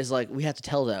Aisha is like, we have to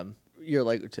tell them. You're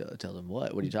like, tell them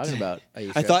what? What are you talking about,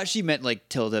 Aisha? I thought she meant like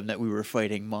tell them that we were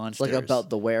fighting monsters. Like about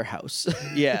the warehouse.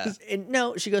 Yeah. And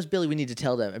no, she goes, Billy, we need to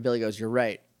tell them. And Billy goes, you're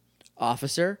right.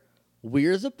 Officer,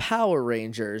 we're the Power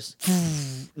Rangers.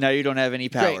 Now you don't have any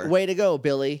power. Great. Way to go,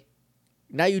 Billy.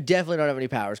 Now you definitely don't have any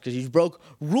powers because you broke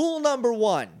rule number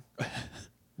 1.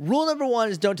 Rule number 1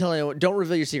 is don't tell anyone. Don't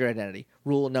reveal your secret identity.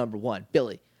 Rule number 1,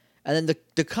 Billy. And then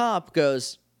the cop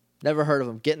goes, never heard of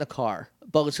him. Get in the car.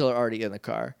 Bug and Skull are already in the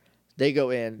car. They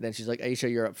go in. Then she's like, Aisha,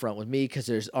 you're up front with me because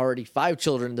there's already 5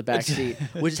 children in the back seat,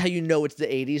 which is how you know it's the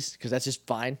 80s because that's just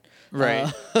fine.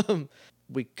 Right.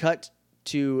 We cut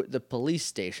to the police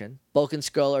station. Bulk and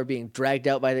Skull are being dragged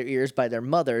out by their ears by their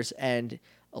mothers, and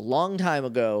A long time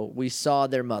ago, we saw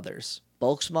their mothers.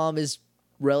 Bulk's mom is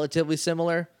relatively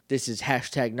similar. This is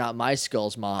hashtag not my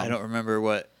Skull's mom. I don't remember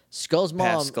what Skull's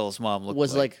mom looked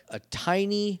was like a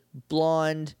tiny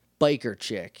blonde biker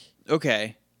chick.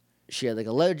 Okay. She had like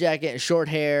a leather jacket and short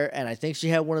hair, and I think she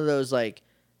had one of those like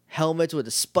helmets with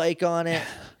a spike on it.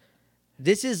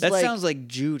 That sounds like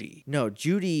Judy. No,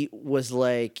 Judy was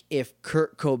like if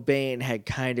Kurt Cobain had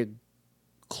kind of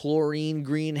chlorine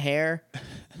green hair,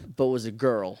 but was a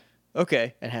girl.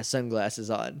 Okay. And has sunglasses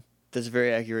on. That's a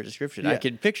very accurate description. Yeah. I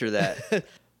can picture that.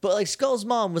 But like Skull's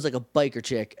mom was like a biker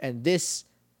chick, and this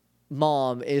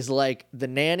mom is like the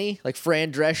nanny, like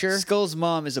Fran Drescher. Skull's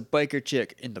mom is a biker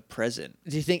chick in the present.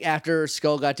 Do you think after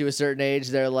Skull got to a certain age,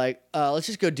 they're like, let's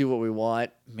just go do what we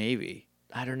want? Maybe.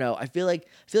 I don't know. I feel like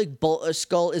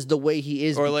Skull is the way he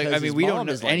is. Or like, I mean, we don't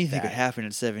know. Anything like could happen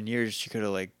in 7 years. She could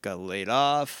have like got laid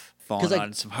off, fallen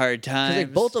on some hard times. Because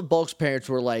like both of Bulk's parents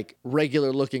were like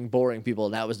regular looking, boring people,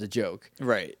 and that was the joke.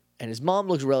 Right. And his mom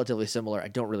looks relatively similar. I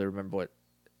don't really remember what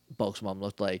Bulk's mom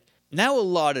looked like. Now a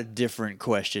lot of different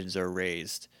questions are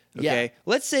raised. Okay. Yeah.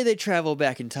 Let's say they travel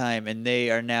back in time and they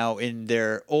are now in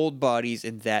their old bodies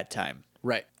in that time.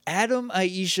 Right. Adam,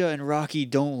 Aisha, and Rocky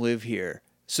don't live here.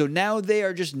 So now they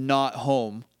are just not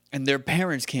home and their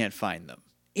parents can't find them.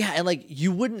 Yeah, and like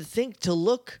you wouldn't think to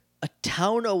look a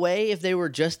town away if they were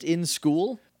just in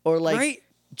school or like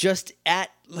just at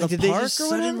the did park they just or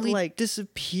whatever? suddenly Like,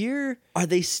 disappear? are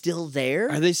they still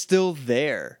there? Are they still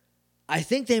there? I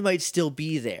think they might still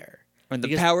be there. And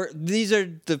these are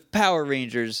the Power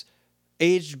Rangers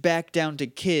aged back down to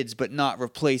kids, but not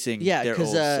replacing their old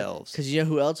selves. Because you know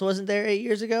who else wasn't there 8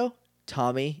 years ago?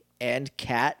 Tommy and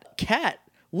Kat. Kat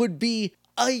would be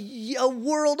a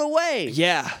world away.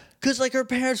 Yeah. Because like her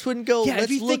parents wouldn't go, Yeah, let's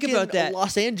if you look think about in that,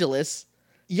 Los Angeles.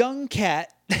 Young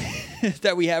Kat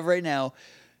that we have right now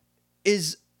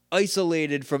is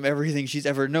isolated from everything she's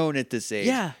ever known at this age.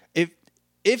 Yeah.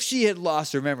 If she had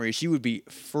lost her memory, she would be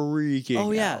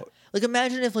freaking out. Like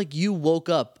imagine if like you woke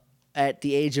up at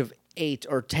the age of 8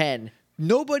 or 10.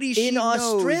 Nobody she in knows,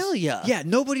 Australia. Yeah,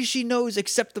 nobody she knows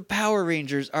except the Power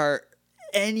Rangers are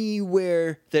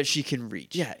anywhere that she can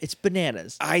reach. Yeah, it's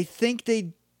bananas. I think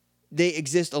they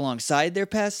exist alongside their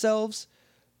past selves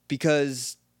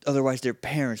because otherwise their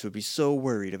parents would be so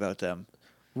worried about them.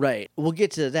 Right. We'll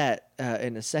get to that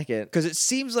in a second. Because it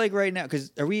seems like right now,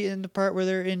 because are we in the part where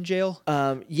they're in jail?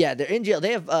 Yeah, they're in jail.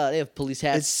 They have police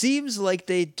hats. It seems like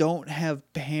they don't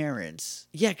have parents.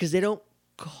 Yeah, because they don't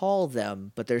call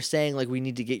them, but they're saying like we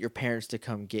need to get your parents to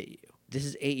come get you. This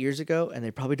is 8 years ago, and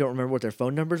they probably don't remember what their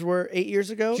phone numbers were 8 years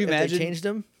ago. Could you imagine? They changed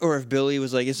them? Or if Billy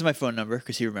was like, "This is my phone number,"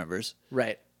 because he remembers.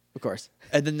 Right. Of course.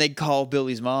 And then they'd call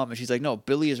Billy's mom, and she's like, "No,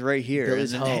 Billy is right here.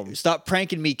 Billy's and then, home. Stop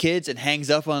pranking me, kids," and hangs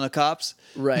up on the cops.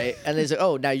 Right. And they say,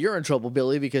 "Oh, now you're in trouble,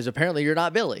 Billy, because apparently you're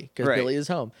not Billy, because Billy is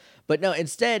home." But no,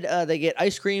 instead, they get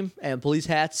ice cream and police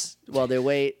hats while they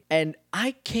wait. And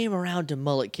I came around to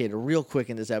Mullet Kid real quick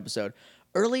in this episode.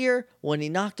 Earlier, when he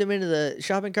knocked him into the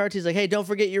shopping cart, he's like, "Hey, don't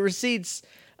forget your receipts,"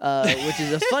 which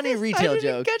is a funny retail I didn't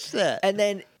joke. catch that. And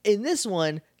then in this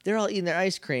one, they're all eating their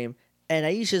ice cream, and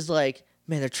Aisha's like,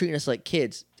 "Man, they're treating us like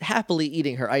kids," happily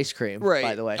eating her ice cream,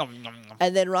 by the way.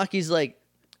 And then Rocky's like,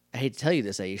 "I hate to tell you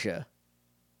this, Aisha,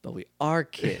 but we are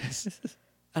kids."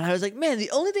 And I was like, man,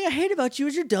 the only thing I hate about you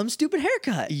is your dumb, stupid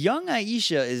haircut. Young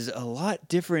Aisha is a lot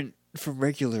different from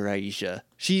regular Aisha.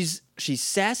 She's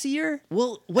sassier.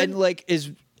 Well,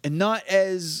 is not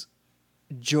as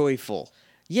joyful.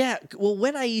 Yeah, well,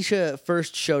 when Aisha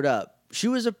first showed up, she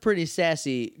was a pretty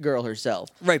sassy girl herself.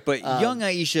 Right, but young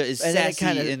Aisha is and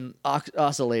sassy and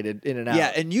oscillated in and out.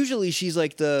 Yeah, and usually she's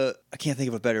like I can't think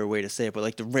of a better way to say it, but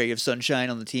like the ray of sunshine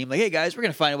on the team. Like, hey guys, we're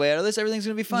going to find a way out of this. Everything's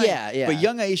going to be fine. Yeah. But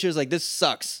young Aisha is like, this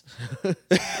sucks.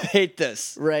 I hate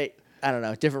this. Right. I don't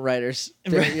know. Different writers,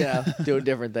 doing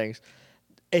different things.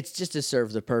 It's just to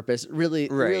serve the purpose.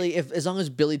 Really, as long as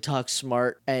Billy talks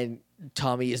smart and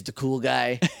Tommy is the cool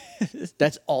guy,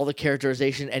 that's all the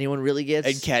characterization anyone really gets.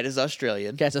 And Kat is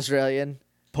Australian. Kat's Australian.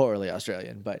 Poorly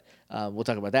Australian, but we'll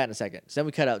talk about that in a second. So then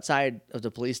we cut outside of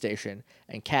the police station,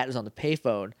 and Kat is on the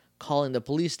payphone calling the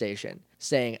police station,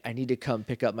 saying, "I need to come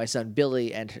pick up my son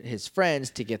Billy and his friends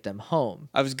to get them home."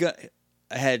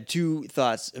 I had two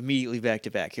thoughts immediately back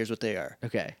to back. Here's what they are.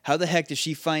 Okay. How the heck does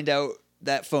she find out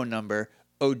that phone number?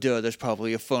 Oh, duh, there's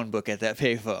probably a phone book at that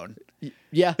payphone.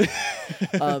 Yeah.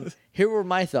 Here were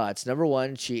my thoughts. Number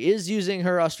one, she is using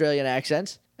her Australian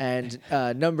accent. And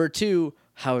number two,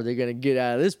 how are they going to get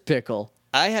out of this pickle?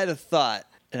 I had a thought,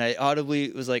 and I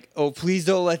audibly was like, oh, please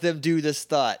don't let them do this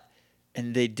thought.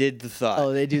 And they did the thought.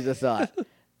 Oh, they do the thought.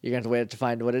 You're going to have to wait to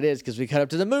find what it is, because we cut up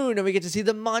to the moon, and we get to see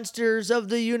the Monsters of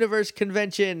the Universe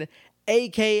convention.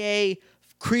 aka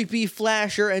creepy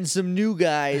Flasher and some new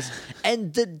guys,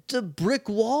 and the brick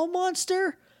wall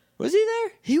monster. Was he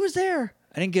there? He was there.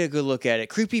 I didn't get a good look at it.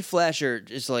 Creepy Flasher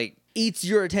just like Eats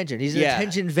your attention. He's an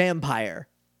attention vampire.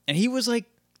 And he was like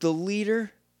the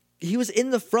leader. He was in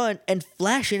the front and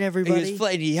flashing everybody.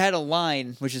 He had a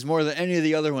line, which is more than any of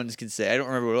the other ones could say. I don't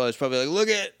remember what it was. Probably like, look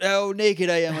at how naked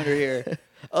I am under here.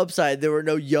 Upside, there were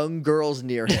no young girls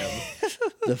near him.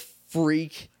 The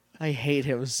freak. I hate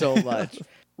him so much.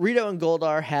 Rito and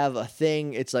Goldar have a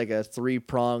thing. It's like a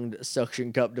 3-pronged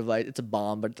suction cup device. It's a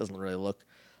bomb, but it doesn't really look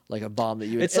like a bomb that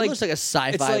you would... It looks like a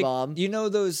sci-fi bomb. You know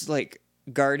those like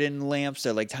garden lamps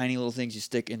that are like tiny little things you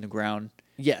stick in the ground?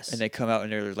 Yes. And they come out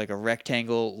and they're like a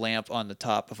rectangle lamp on the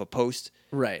top of a post.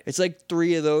 Right. It's like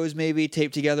 3 of those maybe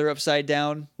taped together upside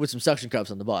down. With some suction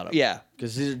cups on the bottom. Yeah.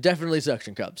 Because these are definitely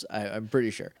suction cups. I'm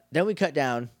pretty sure. Then we cut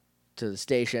down to the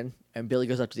station and Billy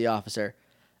goes up to the officer.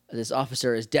 This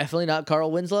officer is definitely not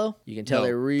Carl Winslow. You can tell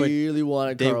they really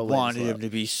wanted Carl Winslow. They wanted him to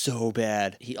be so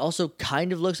bad. He also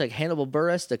kind of looks like Hannibal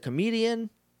Buress, the comedian,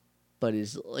 but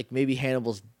is like maybe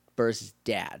Hannibal Buress'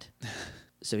 dad.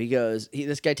 So he goes,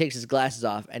 this guy takes his glasses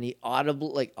off and he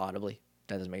audibly, that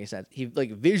doesn't make any sense. He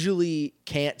like visually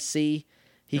can't see.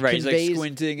 He conveys, he's like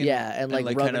squinting. And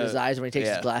like rubbing his eyes when he takes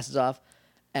his glasses off.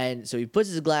 And so he puts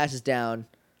his glasses down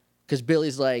because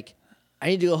Billy's like, I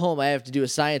need to go home. I have to do a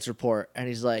science report. And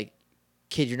he's like,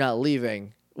 kid, you're not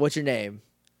leaving. What's your name?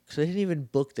 So they didn't even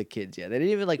book the kids yet. They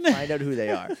didn't even like find out who they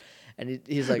are. And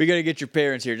he's like, we got to get your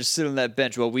parents here. Just sit on that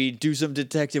bench while we do some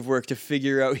detective work to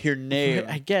figure out your name.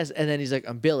 I guess. And then he's like,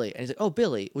 I'm Billy. And he's like, oh,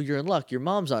 Billy, well, you're in luck. Your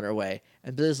mom's on her way.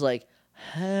 And Billy's like,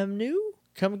 new?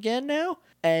 Come again now?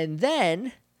 And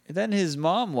then his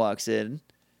mom walks in.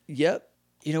 Yep.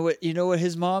 You know what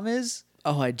his mom is?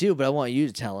 Oh, I do, but I want you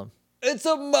to tell him. It's a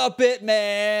Muppet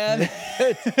Man.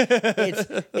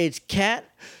 it's Cat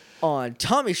on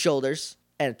Tommy's shoulders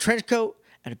and a trench coat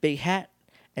and a big hat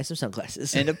and some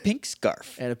sunglasses and a pink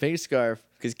scarf.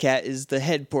 Because Cat is the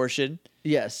head portion.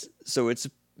 Yes. So it's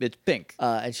pink.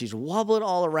 And she's wobbling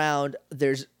all around.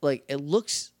 There's like, it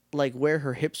looks like where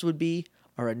her hips would be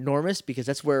are enormous because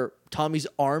that's where Tommy's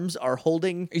arms are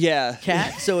holding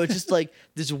Cat. So it's just like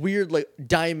this weird like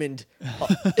diamond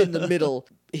in the middle.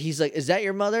 He's like, is that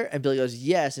your mother? And Billy goes,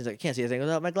 yes. And he's like, I can't see anything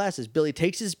without my glasses. Billy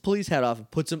takes his police hat off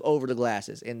and puts them over the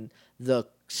glasses in the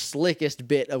slickest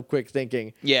bit of quick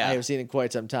thinking I have seen in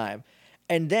quite some time.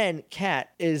 And then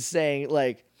Kat is saying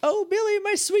like, oh, Billy,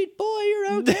 my sweet boy,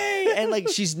 you're okay. And like,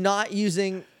 she's not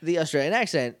using the Australian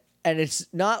accent. And it's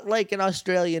not like an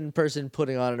Australian person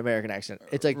putting on an American accent.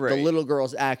 It's like the little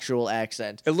girl's actual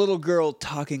accent. A little girl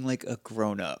talking like a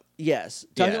grown-up. Yes.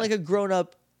 Talking like a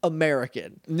grown-up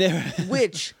American.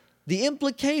 Which the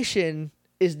implication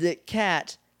is that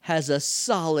Kat has a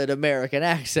solid American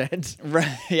accent.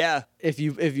 Right. Yeah. If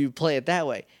you play it that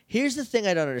way. Here's the thing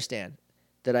I don't understand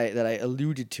that I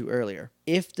alluded to earlier.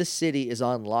 If the city is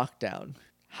on lockdown,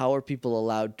 how are people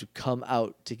allowed to come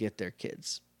out to get their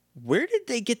kids? Where did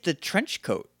they get the trench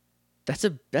coat? That's a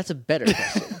better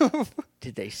question.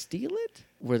 Did they steal it?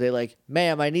 Were they like,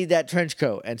 ma'am, I need that trench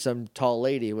coat? And some tall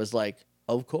lady was like,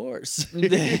 of course. Here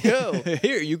you go.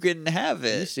 Here, you can have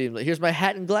it. You seem like, here's my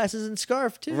hat and glasses and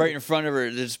scarf, too. Right in front of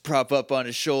her, just prop up on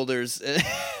his shoulders and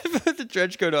put the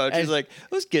trench coat on. She's like,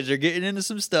 those kids are getting into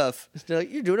some stuff. They're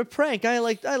like, you're doing a prank. I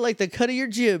like the cut of your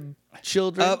jib,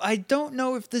 children. I don't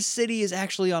know if the city is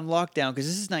actually on lockdown because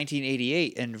this is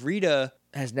 1988 and Rita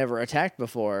has never attacked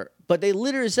before. But they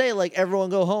literally say, like,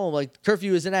 everyone go home. Like,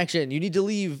 curfew is in action. You need to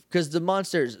leave because the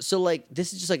monsters. So, like,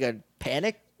 this is just like a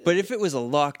panic. But if it was a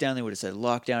lockdown, they would have said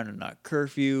lockdown and not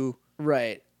curfew.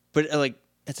 Right. But, like,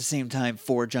 at the same time,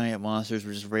 4 giant monsters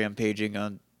were just rampaging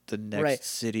on the next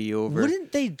city over.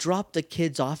 Wouldn't they drop the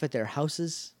kids off at their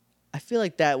houses? I feel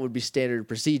like that would be standard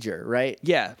procedure, right?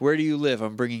 Yeah. Where do you live?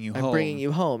 I'm bringing you home. I'm bringing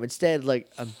you home. Instead,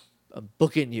 like, I'm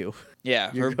booking you.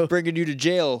 Yeah, we're bringing you to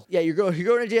jail. Yeah, you're going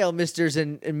to jail, misters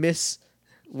and miss.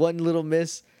 One little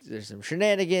miss. There's some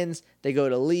shenanigans. They go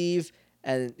to leave.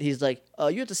 And he's like, oh,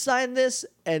 you have to sign this.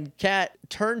 And Kat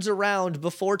turns around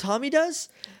before Tommy does.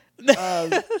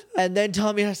 And then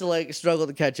Tommy has to like struggle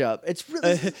to catch up. It's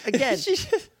really, again.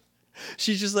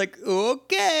 She's just like,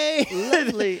 okay.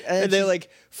 Lovely. And they like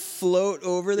float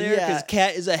over there because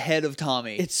Kat is ahead of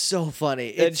Tommy. It's so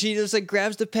funny. And she just like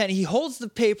grabs the pen. He holds the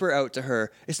paper out to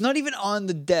her. It's not even on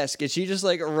the desk. And she just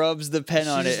like rubs the pen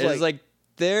on it. And it's like,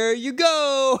 there you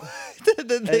go.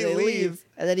 Then they leave.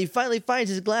 And then he finally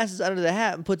finds his glasses under the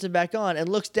hat and puts them back on and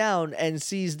looks down and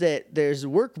sees that there's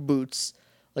work boots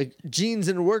like jeans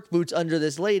and work boots under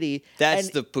this lady. That's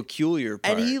and, the peculiar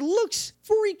part. And he looks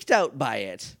freaked out by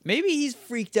it. Maybe he's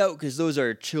freaked out because those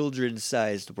are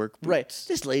children-sized work boots. Right.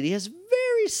 This lady has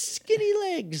very skinny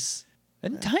legs.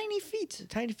 And tiny feet.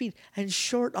 Tiny feet and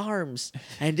short arms.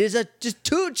 And is just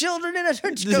 2 children in a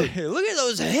trench coat. Look at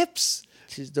those hips.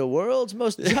 She's the world's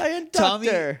most giant Tommy,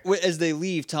 doctor. as they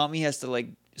leave, Tommy has to like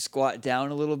squat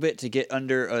down a little bit to get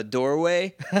under a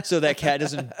doorway so that cat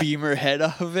doesn't beam her head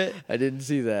off of it. I didn't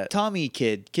see that. Tommy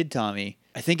kid Tommy,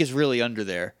 I think is really under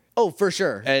there. Oh, for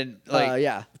sure. And like,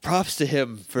 yeah. props to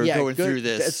him for going good. through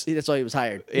this. That's why he was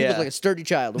hired. He Yeah. looked like a sturdy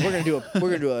child. We're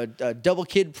gonna do a double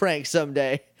kid prank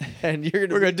someday, and We're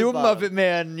gonna do a Muppet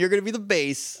Man. You're gonna be the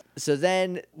bass. So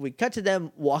then we cut to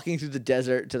them walking through the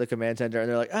desert to the command center, and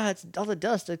they're like, it's all the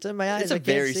dust. It's in my eyes. It's I a can't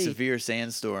very see." severe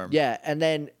sandstorm. Yeah, and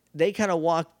then they kind of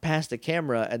walk past the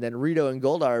camera, and then Rito and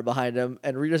Goldar are behind them,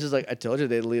 and Rito's just like, I told you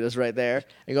they'd lead us right there.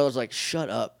 And Goldar's like, shut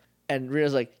up. And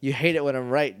Rito's like, you hate it when I'm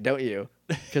right, don't you?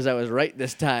 Because I was right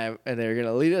this time, and they're going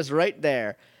to lead us right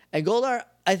there. And Goldar,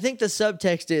 I think the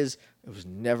subtext is, it was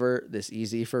never this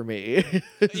easy for me.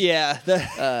 Yeah.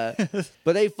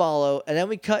 But they follow, and then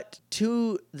we cut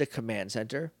to the command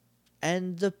center,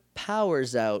 and the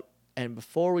power's out. And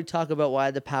before we talk about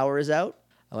why the power is out,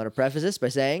 I want to preface this by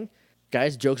saying,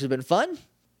 guys, jokes have been fun,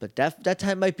 but that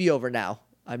time might be over now.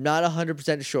 I'm not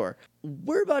 100% sure.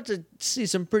 We're about to see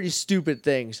some pretty stupid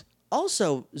things.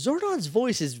 Also, Zordon's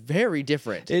voice is very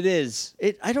different. It is.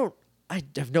 I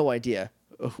have no idea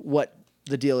what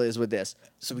the deal is with this.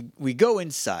 So we go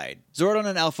inside. Zordon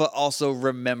and Alpha also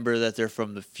remember that they're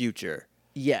from the future.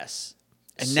 Yes.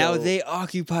 And now they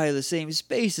occupy the same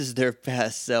space as their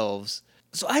past selves.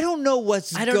 So I don't know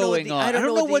what's going on. I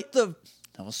don't know what the...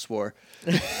 I almost swore.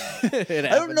 I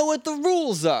don't know what the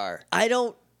rules are. I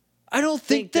don't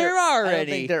think there are any. I don't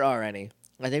think there are any.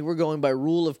 I think we're going by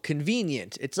rule of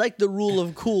convenient. It's like the rule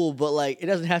of cool, but like it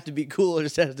doesn't have to be cool, it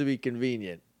just has to be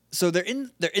convenient. So they're in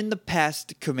the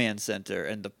past command center,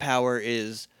 and the power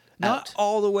is not Out.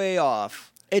 all the way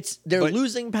off. They're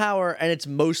losing power and it's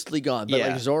mostly gone. But Yeah.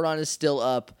 like Zordon is still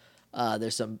up.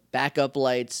 There's some backup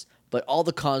lights, but all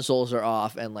the consoles are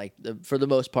off, and like for the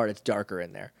most part it's darker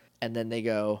in there. And then they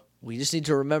go, we just need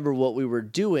to remember what we were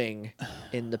doing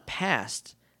in the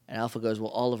past. And Alpha goes,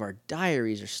 well, all of our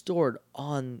diaries are stored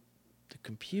on the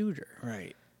computer.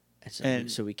 Right.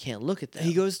 And so we can't look at them.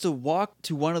 He goes to walk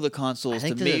to one of the consoles I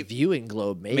think to there's a viewing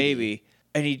globe, maybe.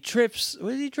 And he trips. What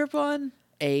did he trip on?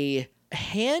 A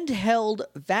handheld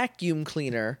vacuum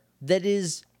cleaner that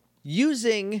is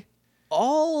using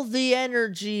all the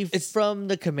energy from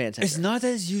the command center. It's not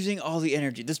that it's using all the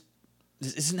energy. This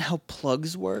isn't how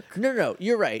plugs work. No,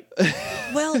 you're right.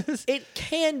 Well, it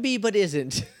can be, but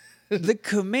isn't. The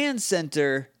command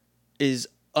center is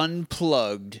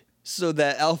unplugged so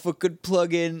that Alpha could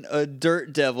plug in a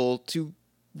dirt devil to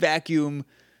vacuum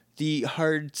the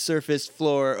hard surface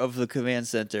floor of the command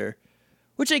center.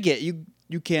 Which I get. You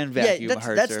can vacuum a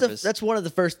hard surface. That's one of the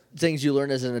first things you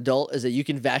learn as an adult is that you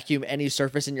can vacuum any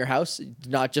surface in your house,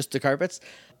 not just the carpets.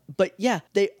 But yeah,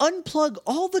 they unplug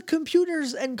all the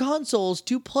computers and consoles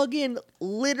to plug in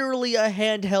literally a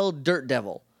handheld dirt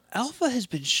devil. Alpha has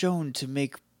been shown to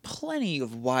make plenty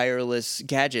of wireless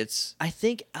gadgets. I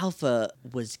think Alpha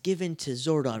was given to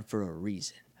Zordon for a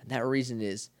reason. And that reason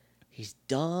is he's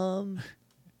dumb.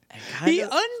 And He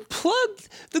unplugged.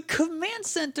 The command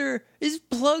center is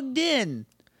plugged in.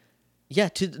 Yeah,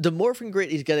 to the morphing grid.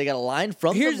 They got a line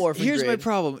from the morphing grid. Here's my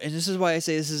problem, and this is why I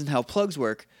say this isn't how plugs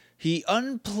work. He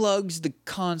unplugs the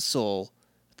console,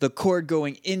 the cord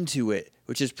going into it,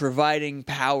 which is providing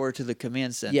power to the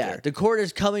command center. Yeah, the cord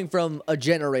is coming from a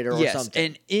generator or something.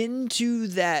 And into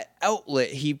that outlet,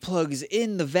 he plugs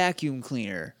in the vacuum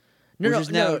cleaner.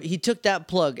 No. He took that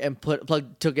plug and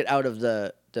took it out of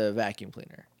the vacuum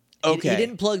cleaner. Okay. He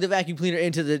didn't plug the vacuum cleaner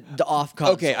into the off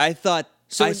console. Okay, I thought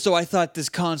I thought this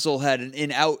console had an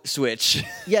in-out switch.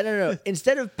 Yeah, no.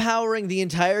 Instead of powering the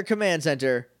entire command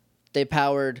center, they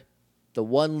powered the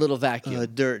one little vacuum. A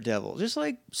dirt devil, just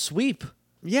like Sweep.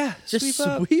 yeah, Just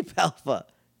up. sweep Alpha.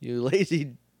 You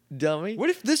lazy dummy. What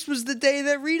if this was the day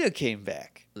that Rita came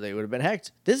back? They would have been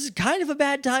hacked. This is kind of a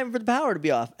bad time for the power to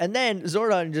be off. And then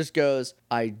Zordon just goes,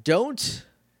 I don't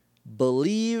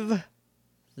believe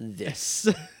this.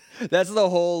 That's the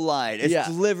whole line. It's Yeah.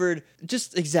 delivered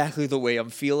just exactly the way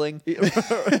I'm feeling.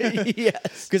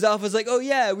 Yes. Because Alpha's like, oh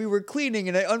yeah, we were cleaning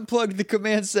and I unplugged the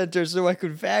command center so I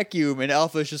could vacuum. And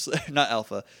Alpha's just, not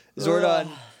Alpha, Zordon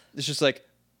is just like,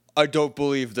 I don't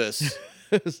believe this.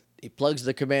 He plugs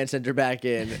the command center back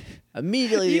in.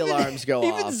 Immediately the alarms go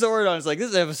even off. Zordon's like,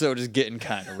 this episode is getting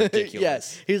kind of ridiculous.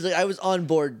 Yes. He's like, I was on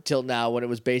board till now when it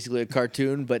was basically a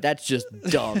cartoon, but that's just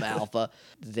dumb, Alpha.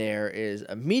 There is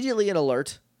immediately an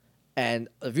alert, and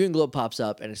a viewing globe pops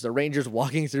up, and it's the Rangers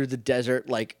walking through the desert,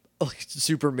 like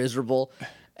super miserable.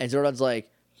 And Zordon's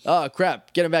like, oh,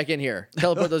 crap, get him back in here.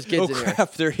 Teleport those kids in here. Oh,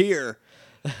 crap, they're here.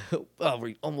 Oh,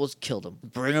 we almost killed him.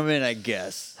 Bring them in, I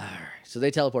guess. All right. So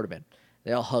they teleport him in.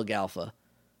 They all hug Alpha.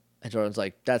 And Jordan's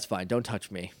like, that's fine. Don't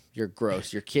touch me. You're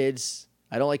gross. You're kids.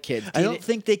 I don't like kids. I don't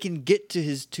think they can get to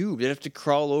his tube. They'd have to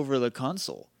crawl over the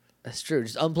console. That's true.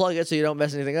 Just unplug it so you don't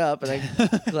mess anything up, and then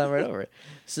climb right over it.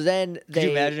 So then Could you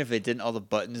imagine if they didn't, all the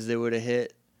buttons they would have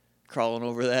hit crawling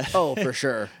over that? Oh, for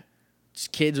sure.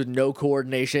 Just kids with no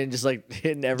coordination, just like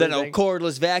hitting everything. Then a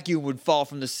cordless vacuum would fall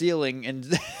from the ceiling,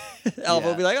 and Alpha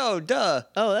would be like, oh, duh.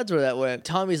 Oh, that's where that went.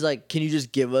 Tommy's like, can you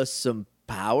just give us some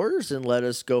powers and let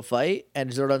us go fight?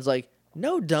 And Zordon's like,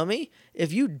 no, dummy.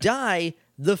 If you die,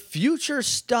 the future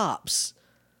stops.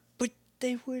 But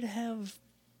they would have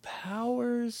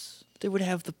powers. They would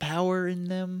have the power in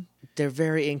them. They're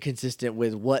very inconsistent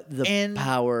with what the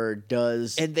power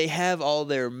does. And they have all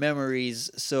their memories,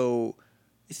 so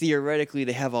theoretically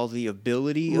they have all the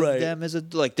ability of them as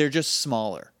like they're just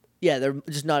smaller. Yeah, they're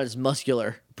just not as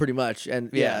muscular, pretty much. And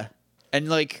yeah. And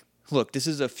like, look, this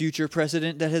is a future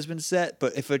precedent that has been set,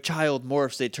 but if a child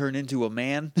morphs, they turn into a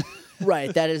man.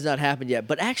 Right, that has not happened yet.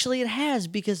 But actually it has,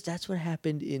 because that's what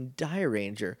happened in Die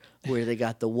Ranger, where they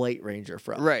got the White Ranger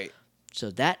from. Right. So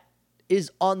that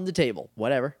is on the table.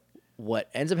 Whatever. What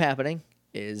ends up happening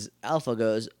is Alpha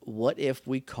goes, what if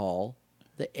we call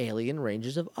the alien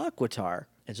Rangers of Aquitar?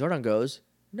 And Zordon goes,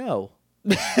 no.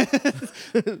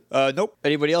 Nope.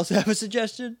 Anybody else have a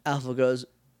suggestion? Alpha goes,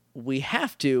 we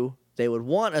have to. They would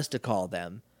want us to call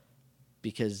them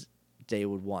because they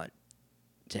would want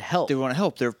to help. They want to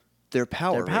help. They're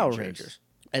Power Rangers.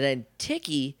 And then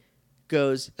Tiki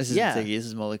goes, This isn't Tiki. This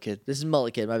is Mullet Kid. This is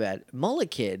Mullet Kid, my bad.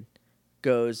 Mullet Kid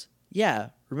goes, yeah,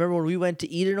 remember when we went to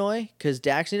Edenoi because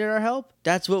Dax needed our help?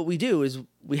 That's what we do, is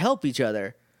we help each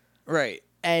other. Right.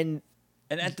 And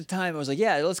at the time, I was like,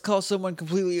 yeah, let's call someone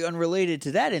completely unrelated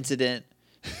to that incident.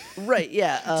 Right,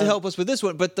 yeah. to help us with this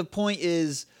one. But the point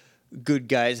is, good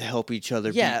guys help each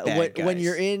other beat bad guys. When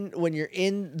you're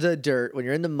in the dirt, when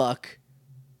you're in the muck,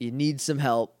 you need some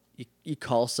help, you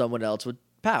call someone else with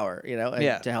power,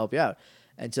 to help you out.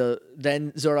 And so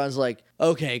then Zordon's like,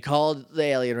 okay, call the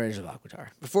alien Rangers of Aquitar.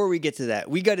 Before we get to that,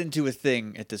 we got into a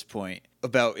thing at this point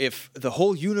about if the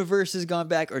whole universe has gone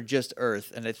back or just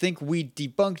Earth. And I think we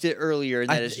debunked it earlier, and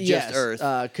that it's just Earth.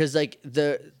 Because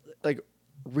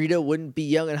Rita wouldn't be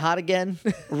young and hot again.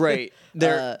 Right.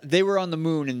 They were on the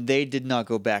moon, and they did not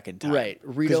go back in time. Right.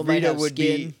 Rita would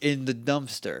be in the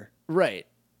dumpster. Right.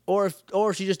 Or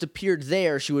if she just appeared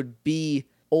there, she would be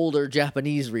older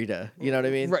Japanese Rita. You know what I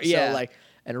mean? Right. Yeah. So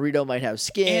and Rito might have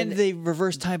skin. And they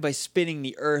reverse time by spinning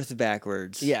the Earth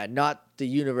backwards. Yeah, not the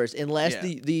universe. Unless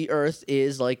the Earth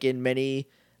is like in many,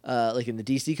 like in the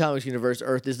DC Comics universe,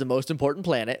 Earth is the most important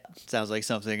planet. Sounds like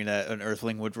something that an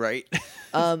Earthling would write.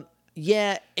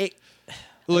 Yeah.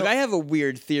 Look, I have a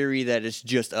weird theory that it's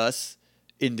just us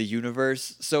in the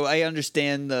universe, so I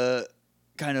understand the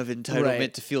kind of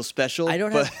entitlement to feel special. I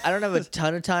don't have a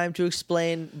ton of time to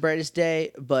explain Brightest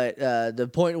Day, but the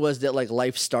point was that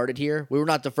life started here. We were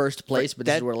not the first place, but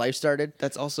this is where life started.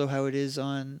 That's also how it is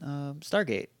on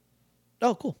Stargate.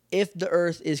 Oh, cool. If the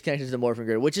Earth is connected to the morphing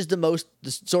grid, which is the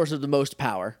source of the most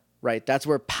power, right? That's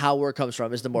where power comes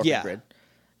from, is the morphing grid.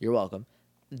 You're welcome.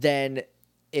 Then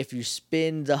if you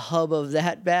spin the hub of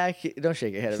that back, don't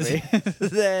shake your head at me,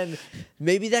 then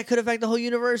maybe that could affect the whole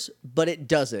universe, but it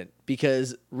doesn't,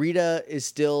 because Rita is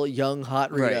still young,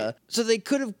 hot Rita. Right. So they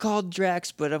could have called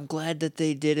Drax, but I'm glad that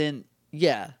they didn't.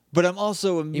 Yeah. But I'm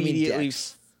also immediately... You mean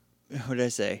Dex? What did I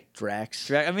say? Drax.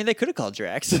 I mean, they could have called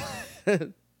Drax.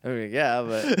 I mean, yeah,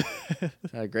 but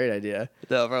not a great idea.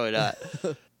 No, probably not.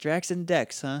 Drax and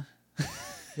Dex, huh?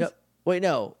 Yep. Wait,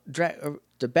 no.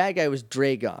 The bad guy was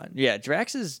Dragon. Yeah,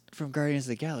 Drax is from Guardians of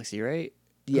the Galaxy, right?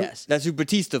 Yes. That's who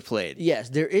Batista played. Yes,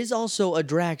 there is also a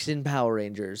Drax in Power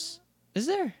Rangers. Is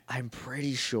there? I'm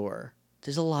pretty sure.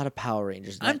 There's a lot of Power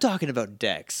Rangers. I'm talking about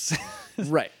Dex.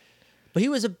 Right. But he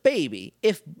was a baby,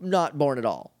 if not born at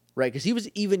all, right? Because he was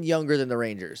even younger than the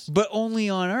Rangers. But only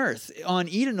on Earth. On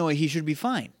Edenoi, he should be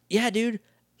fine. Yeah, dude.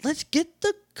 Let's get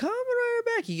the Kamen Rider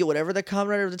back. You get whatever the Kamen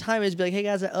Rider of the time is. Be like, hey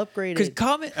guys, I upgraded.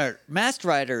 Because Masked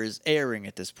Rider is airing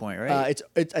at this point, right?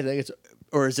 I think it's,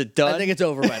 or is it done? I think it's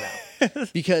over by now,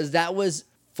 because that was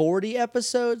 40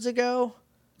 episodes ago,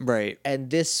 right?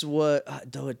 And this was,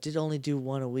 though it did only do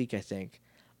one a week, I think.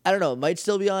 I don't know. It might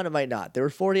still be on. It might not. There were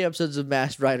 40 episodes of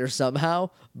Masked Rider somehow,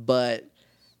 but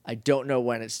I don't know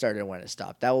when it started and when it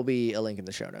stopped. That will be a link in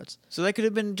the show notes. So that could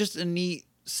have been just a neat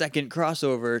second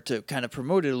crossover to kind of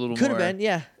promote it a little Could more. have been,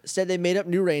 yeah. Instead, they made up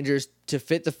new Rangers to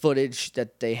fit the footage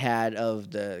that they had of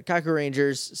the Kaku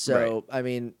Rangers. So, Right. I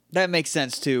mean, That makes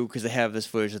sense too, because they have this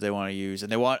footage that they want to use,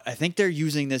 and I think they're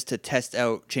using this to test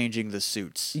out changing the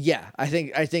suits. yeah, I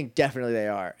think definitely they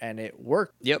are, and it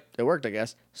worked. Yep. It worked, I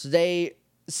guess. So they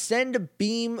send a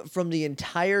beam from the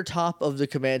entire top of the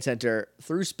command center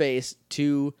through space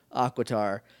to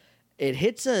Aquitar. It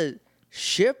hits a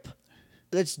ship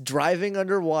that's driving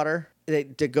underwater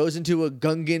that goes into a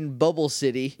Gungan bubble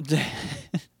city,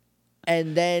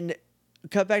 and then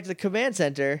cut back to the command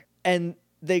center, and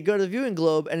they go to the viewing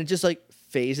globe, and it just like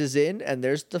phases in, and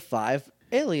there's the 5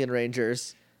 alien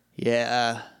Rangers.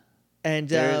 Yeah. And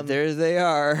There they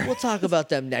are. we'll talk about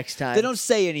them next time. They don't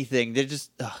say anything. They're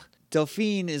just...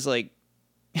 Delphine is like...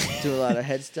 do a lot of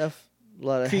head stuff, a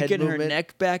lot of head creaking her movement.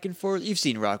 neck back and forth. You've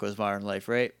seen Rocko's Modern Life,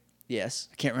 right? Yes.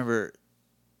 I can't remember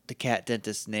the cat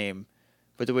dentist's name,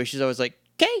 but the way she's always like,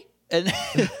 "Okay," and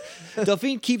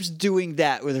Delphine keeps doing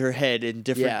that with her head in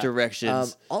different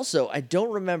directions. Also, I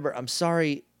don't remember. I'm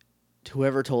sorry, to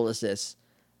whoever told us this.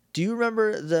 Do you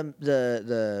remember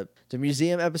the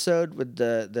museum episode with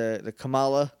the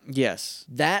Kamala? Yes.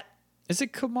 That Is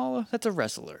it Kamala? That's a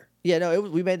wrestler. yeah, no,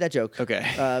 we made that joke. Okay.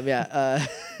 Yeah.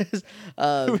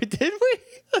 Did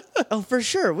we? Oh, for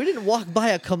sure. We didn't walk by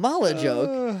a Kamala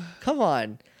joke. Come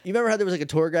on. You remember how there was like a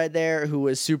tour guide there who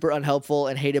was super unhelpful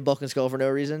and hated Bulk and Skull for no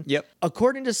reason? Yep.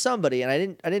 According to somebody, and I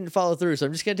didn't follow through, so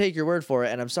I'm just gonna take your word for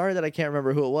it. And I'm sorry that I can't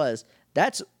remember who it was.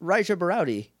 That's Raisha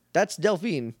Barowdi. That's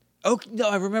Delphine. Oh no,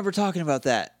 I remember talking about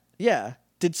that. Yeah.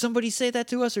 Did somebody say that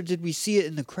to us, or did we see it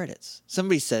in the credits?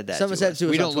 Somebody said that. Someone to said us. to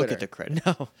us We on don't look Twitter. at the credits.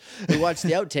 No. We watch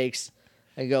the outtakes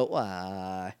and go,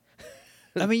 why?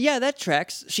 I mean, yeah, that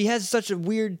tracks. She has such a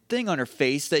weird thing on her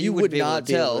face that you would wouldn't be able not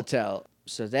to be tell. able to tell.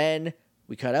 So then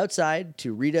we cut outside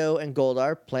to Rito and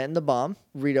Goldar planting the bomb.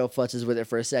 Rito futzes with it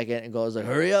for a second, and Goldar's like,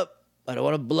 hurry up. I don't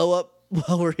want to blow up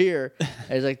while we're here. And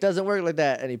he's like, doesn't work like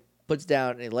that. And he puts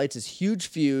down and he lights his huge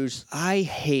fuse. I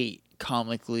hate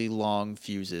comically long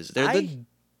fuses. They're the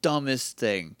dumbest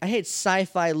thing. I hate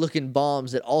sci-fi looking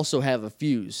bombs that also have a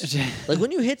fuse. Like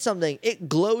when you hit something, it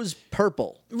glows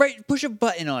purple. Right, push a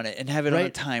button on it and have it on a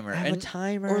Right, timer. have a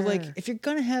timer. Or like, if you're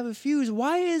gonna have a fuse,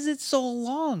 why is it so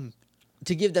long?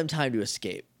 To give them time to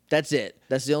escape. That's it.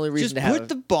 That's the only reason Just to have put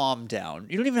the bomb down.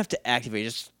 You don't even have to activate.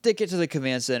 Just stick it to the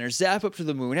command center, zap up to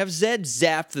the moon, have Zed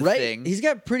zap the right. thing. He's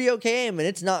got pretty okay aim, and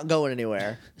it's not going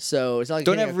anywhere. So it's not like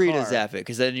Don't hitting have a Rita car. zap it,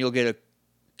 because then you'll get a...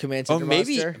 Command Oh, center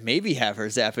maybe monster. have her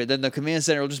zap it. Then the command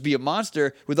center will just be a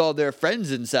monster with all their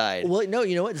friends inside. Well, no,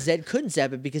 you know what? Zed couldn't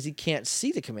zap it because he can't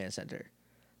see the command center.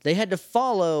 They had to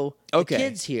follow Okay. the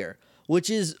kids here, which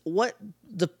is what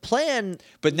the plan.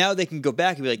 But now they can go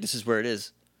back and be like, this is where it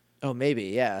is. Oh, maybe,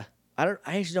 yeah. I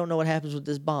actually don't know what happens with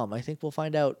this bomb. I think we'll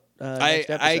find out next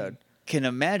episode. I can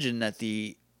imagine that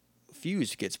the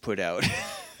fuse gets put out.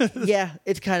 Yeah,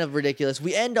 it's kind of ridiculous.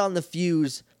 We end on the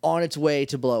fuse on its way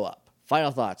to blow up.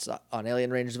 Final thoughts on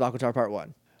Alien Rangers of Aquitar Part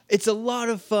 1. It's a lot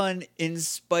of fun in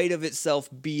spite of itself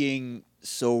being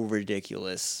so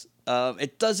ridiculous.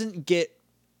 It doesn't get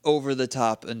over the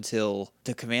top until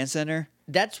the command center.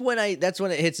 That's when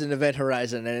it hits an event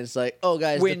horizon, and it's like, oh,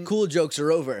 guys, the When- cool jokes are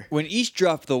over. When East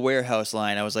dropped the warehouse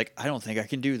line, I was like, I don't think I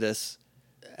can do this.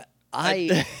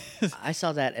 I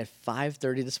saw that at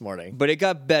 5:30 this morning. But it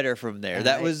got better from there. And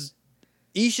That was...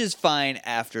 Ish is fine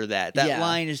after that. That Yeah.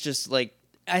 line is just like...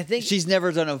 I think She's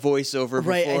never done a voiceover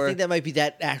right. before. I think that might be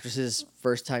that actress's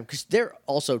first time because they're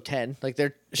also 10. Like they're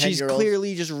 10 She's year olds.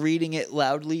 clearly just reading it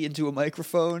loudly into a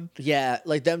microphone. Yeah,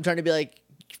 like them trying to be like,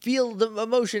 feel the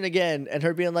emotion again, and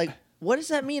her being like, what does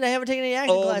that mean? I haven't taken any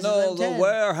acting Oh classes. no, I'm the 10.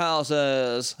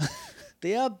 warehouses.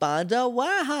 The Abanda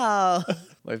Wow.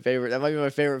 My favorite. That might be my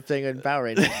favorite thing in Power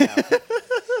Rangers now.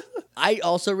 I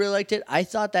also really liked it. I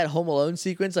thought that Home Alone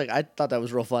sequence, like I thought that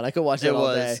was real fun. I could watch that It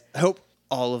all day. was. I hope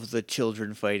all of the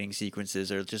children fighting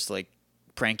sequences are just like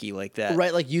pranky like that.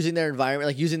 Right, like using their environment,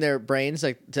 like using their brains,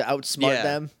 like to outsmart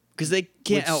them. Because they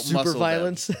can't with outmuscle super them.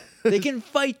 violence. They can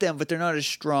fight them, but they're not as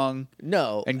strong.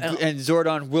 No, And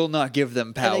Zordon will not give them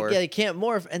and power. they can't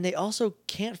morph, and they also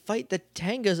can't fight the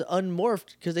Tangas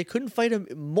unmorphed because they couldn't fight them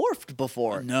morphed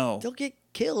before. No. They'll get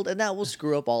killed, and that will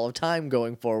screw up all of time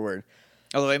going forward.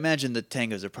 Although I imagine the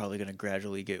Tangas are probably going to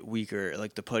gradually get weaker,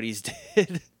 like the putties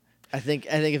did. I think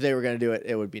if they were going to do it,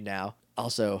 it would be now.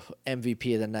 Also,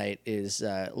 MVP of the night is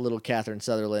little Catherine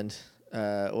Sutherland,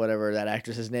 whatever that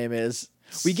actress's name is.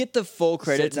 We get the full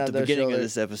credits Sitting at on the those beginning of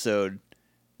shoulders. this episode.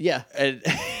 Yeah, And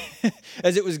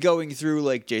as it was going through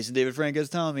like Jason David Frank as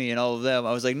Tommy and all of them,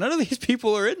 I was like, none of these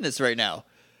people are in this right now.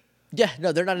 Yeah,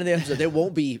 no, they're not in the episode. They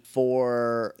won't be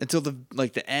for until the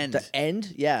end. The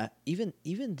end, yeah. Even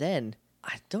then,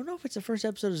 I don't know if it's the first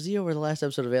episode of Zeo or the last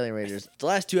episode of Alien Rangers. The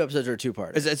last 2 episodes are a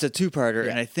 2-parter. It's a 2-parter,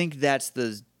 Yeah. and I think that's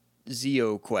the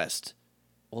Zeo quest.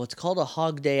 Well, it's called A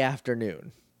Hog Day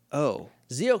Afternoon. Oh,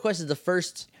 Zeo Quest is the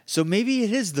first. so maybe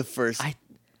it is the first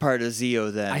part of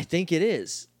Zeo then. I think it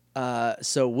is.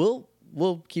 So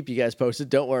we'll keep you guys posted.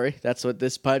 Don't worry. That's what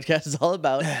this podcast is all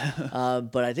about.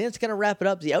 But I think it's gonna wrap it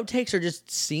up. The outtakes are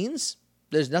just scenes.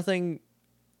 There's nothing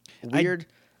weird.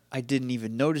 I didn't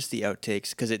even notice the outtakes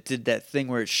because it did that thing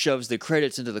where it shoves the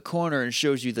credits into the corner and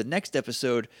shows you the next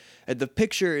episode. And the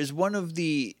picture is one of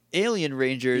the alien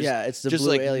rangers. Yeah, it's the just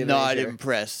blue like alien not ranger.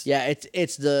 impressed. Yeah,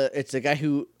 it's the guy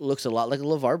who looks a lot like a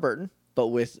LeVar Burton, but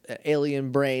with an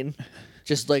alien brain,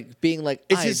 just like being like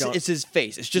It's his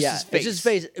face. It's just his face. It's his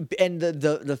face, and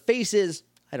the face is.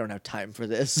 I don't have time for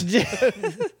this.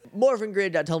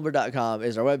 morphingrid.tumblr.com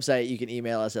is our website. You can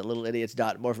email us at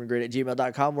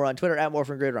littleidiots.morphingrid@gmail.com. We're on Twitter at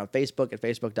morphingrid. We're on Facebook at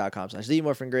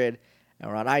facebook.com/themorphingrid.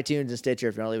 And we're on iTunes and Stitcher.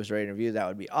 If you want to leave us a rating and review, that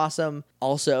would be awesome.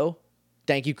 Also,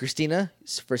 thank you, Christina,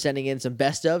 for sending in some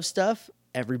best of stuff.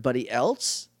 Everybody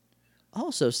else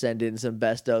also send in some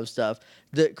best of stuff.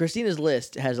 Christina's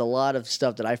list has a lot of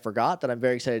stuff that I forgot that I'm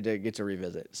very excited to get to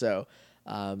revisit. So,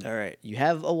 all right. You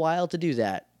have a while to do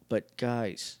that. But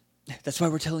guys, that's why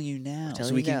we're telling you now,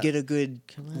 so we can get a good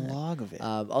log of it.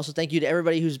 Also, thank you to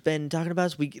everybody who's been talking about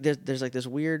us. There's like this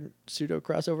weird pseudo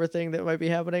crossover thing that might be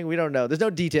happening. We don't know. There's no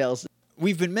details.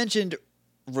 We've been mentioned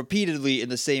repeatedly in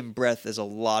the same breath as a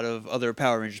lot of other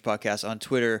Power Rangers podcasts on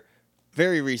Twitter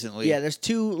very recently. Yeah, there's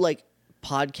 2 like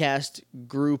podcast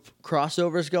group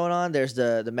crossovers going on. There's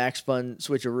the Max Fun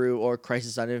Switcheroo or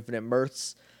Crisis on Infinite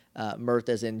Mirths. Mirth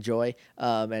as in joy,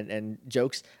 and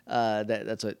jokes.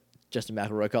 That's what Justin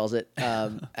McElroy calls it.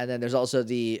 And then there's also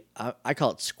the I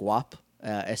call it Squop,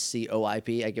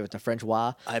 SCOIP. I give it the French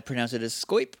wa. I pronounce it as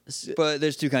scoip, but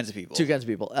there's 2 kinds of people. 2 kinds of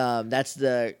people. That's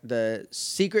the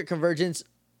Secret Convergence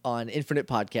on Infinite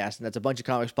Podcast, and that's a bunch of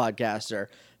comics podcasts are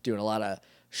doing a lot of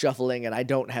shuffling, and I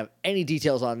don't have any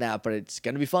details on that, but it's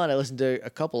going to be fun. I listened to a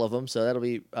couple of them, so that'll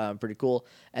be pretty cool.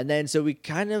 And then so we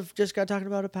kind of just got talking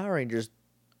about a Power Rangers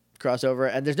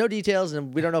crossover, and there's no details,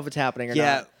 and we don't know if it's happening or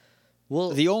not.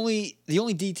 Well, the only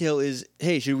detail is,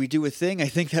 hey, should we do a thing? I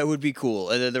think that would be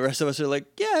cool. And then the rest of us are like,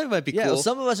 yeah, it might be cool. Well,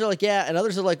 some of us are like, yeah, and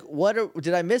others are like,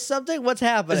 did I miss something? What's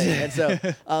happening? And so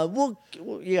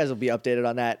you guys will be updated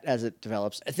on that as it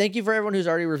develops. Thank you for everyone who's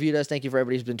already reviewed us. Thank you for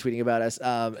everybody who's been tweeting about us,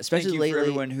 especially Thank you lately. for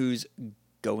everyone who's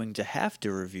going to have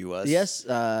to review us. Yes,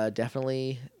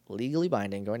 definitely legally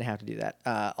binding. Going to have to do that.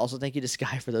 Also, thank you to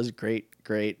Sky for those great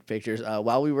pictures.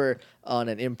 While we were on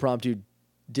an impromptu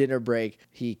dinner break,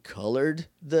 he colored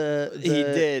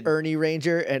the Ernie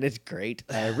Ranger, and it's great.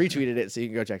 I retweeted it, so you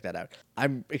can go check that out.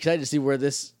 I'm excited to see where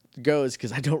this goes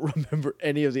because I don't remember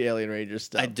any of the Alien Rangers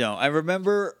stuff. I don't. I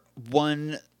remember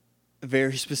one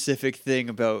very specific thing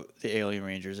about the Alien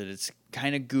Rangers, and it's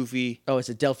kind of goofy. Oh, it's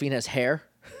a Delphine has hair?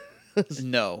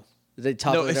 No. They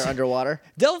talk when they're underwater?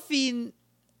 Delphine,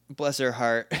 bless her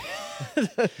heart.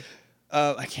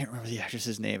 I can't remember the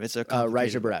actress's name. It's a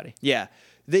Raja Barati. Yeah.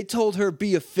 They told her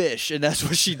be a fish, and that's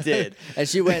what she did. And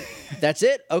she went, that's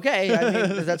it? Okay. I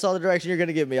mean, if that's all the direction you're going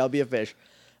to give me, I'll be a fish.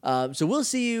 So we'll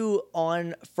see you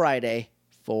on Friday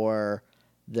for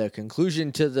the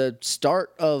conclusion to the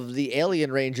start of the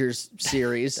Alien Rangers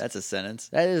series. That's a sentence.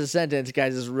 That is a sentence,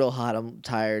 guys. It's real hot. I'm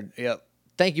tired. Yep.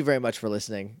 Thank you very much for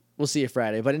listening. We'll see you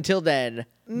Friday. But until then,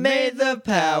 may the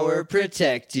power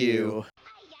protect you.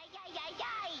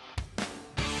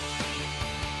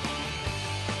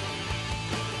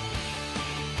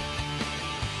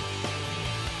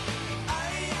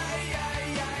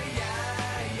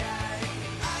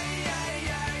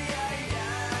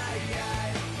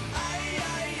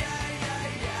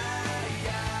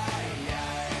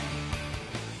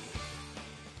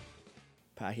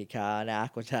 Pahikan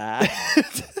Aquitar.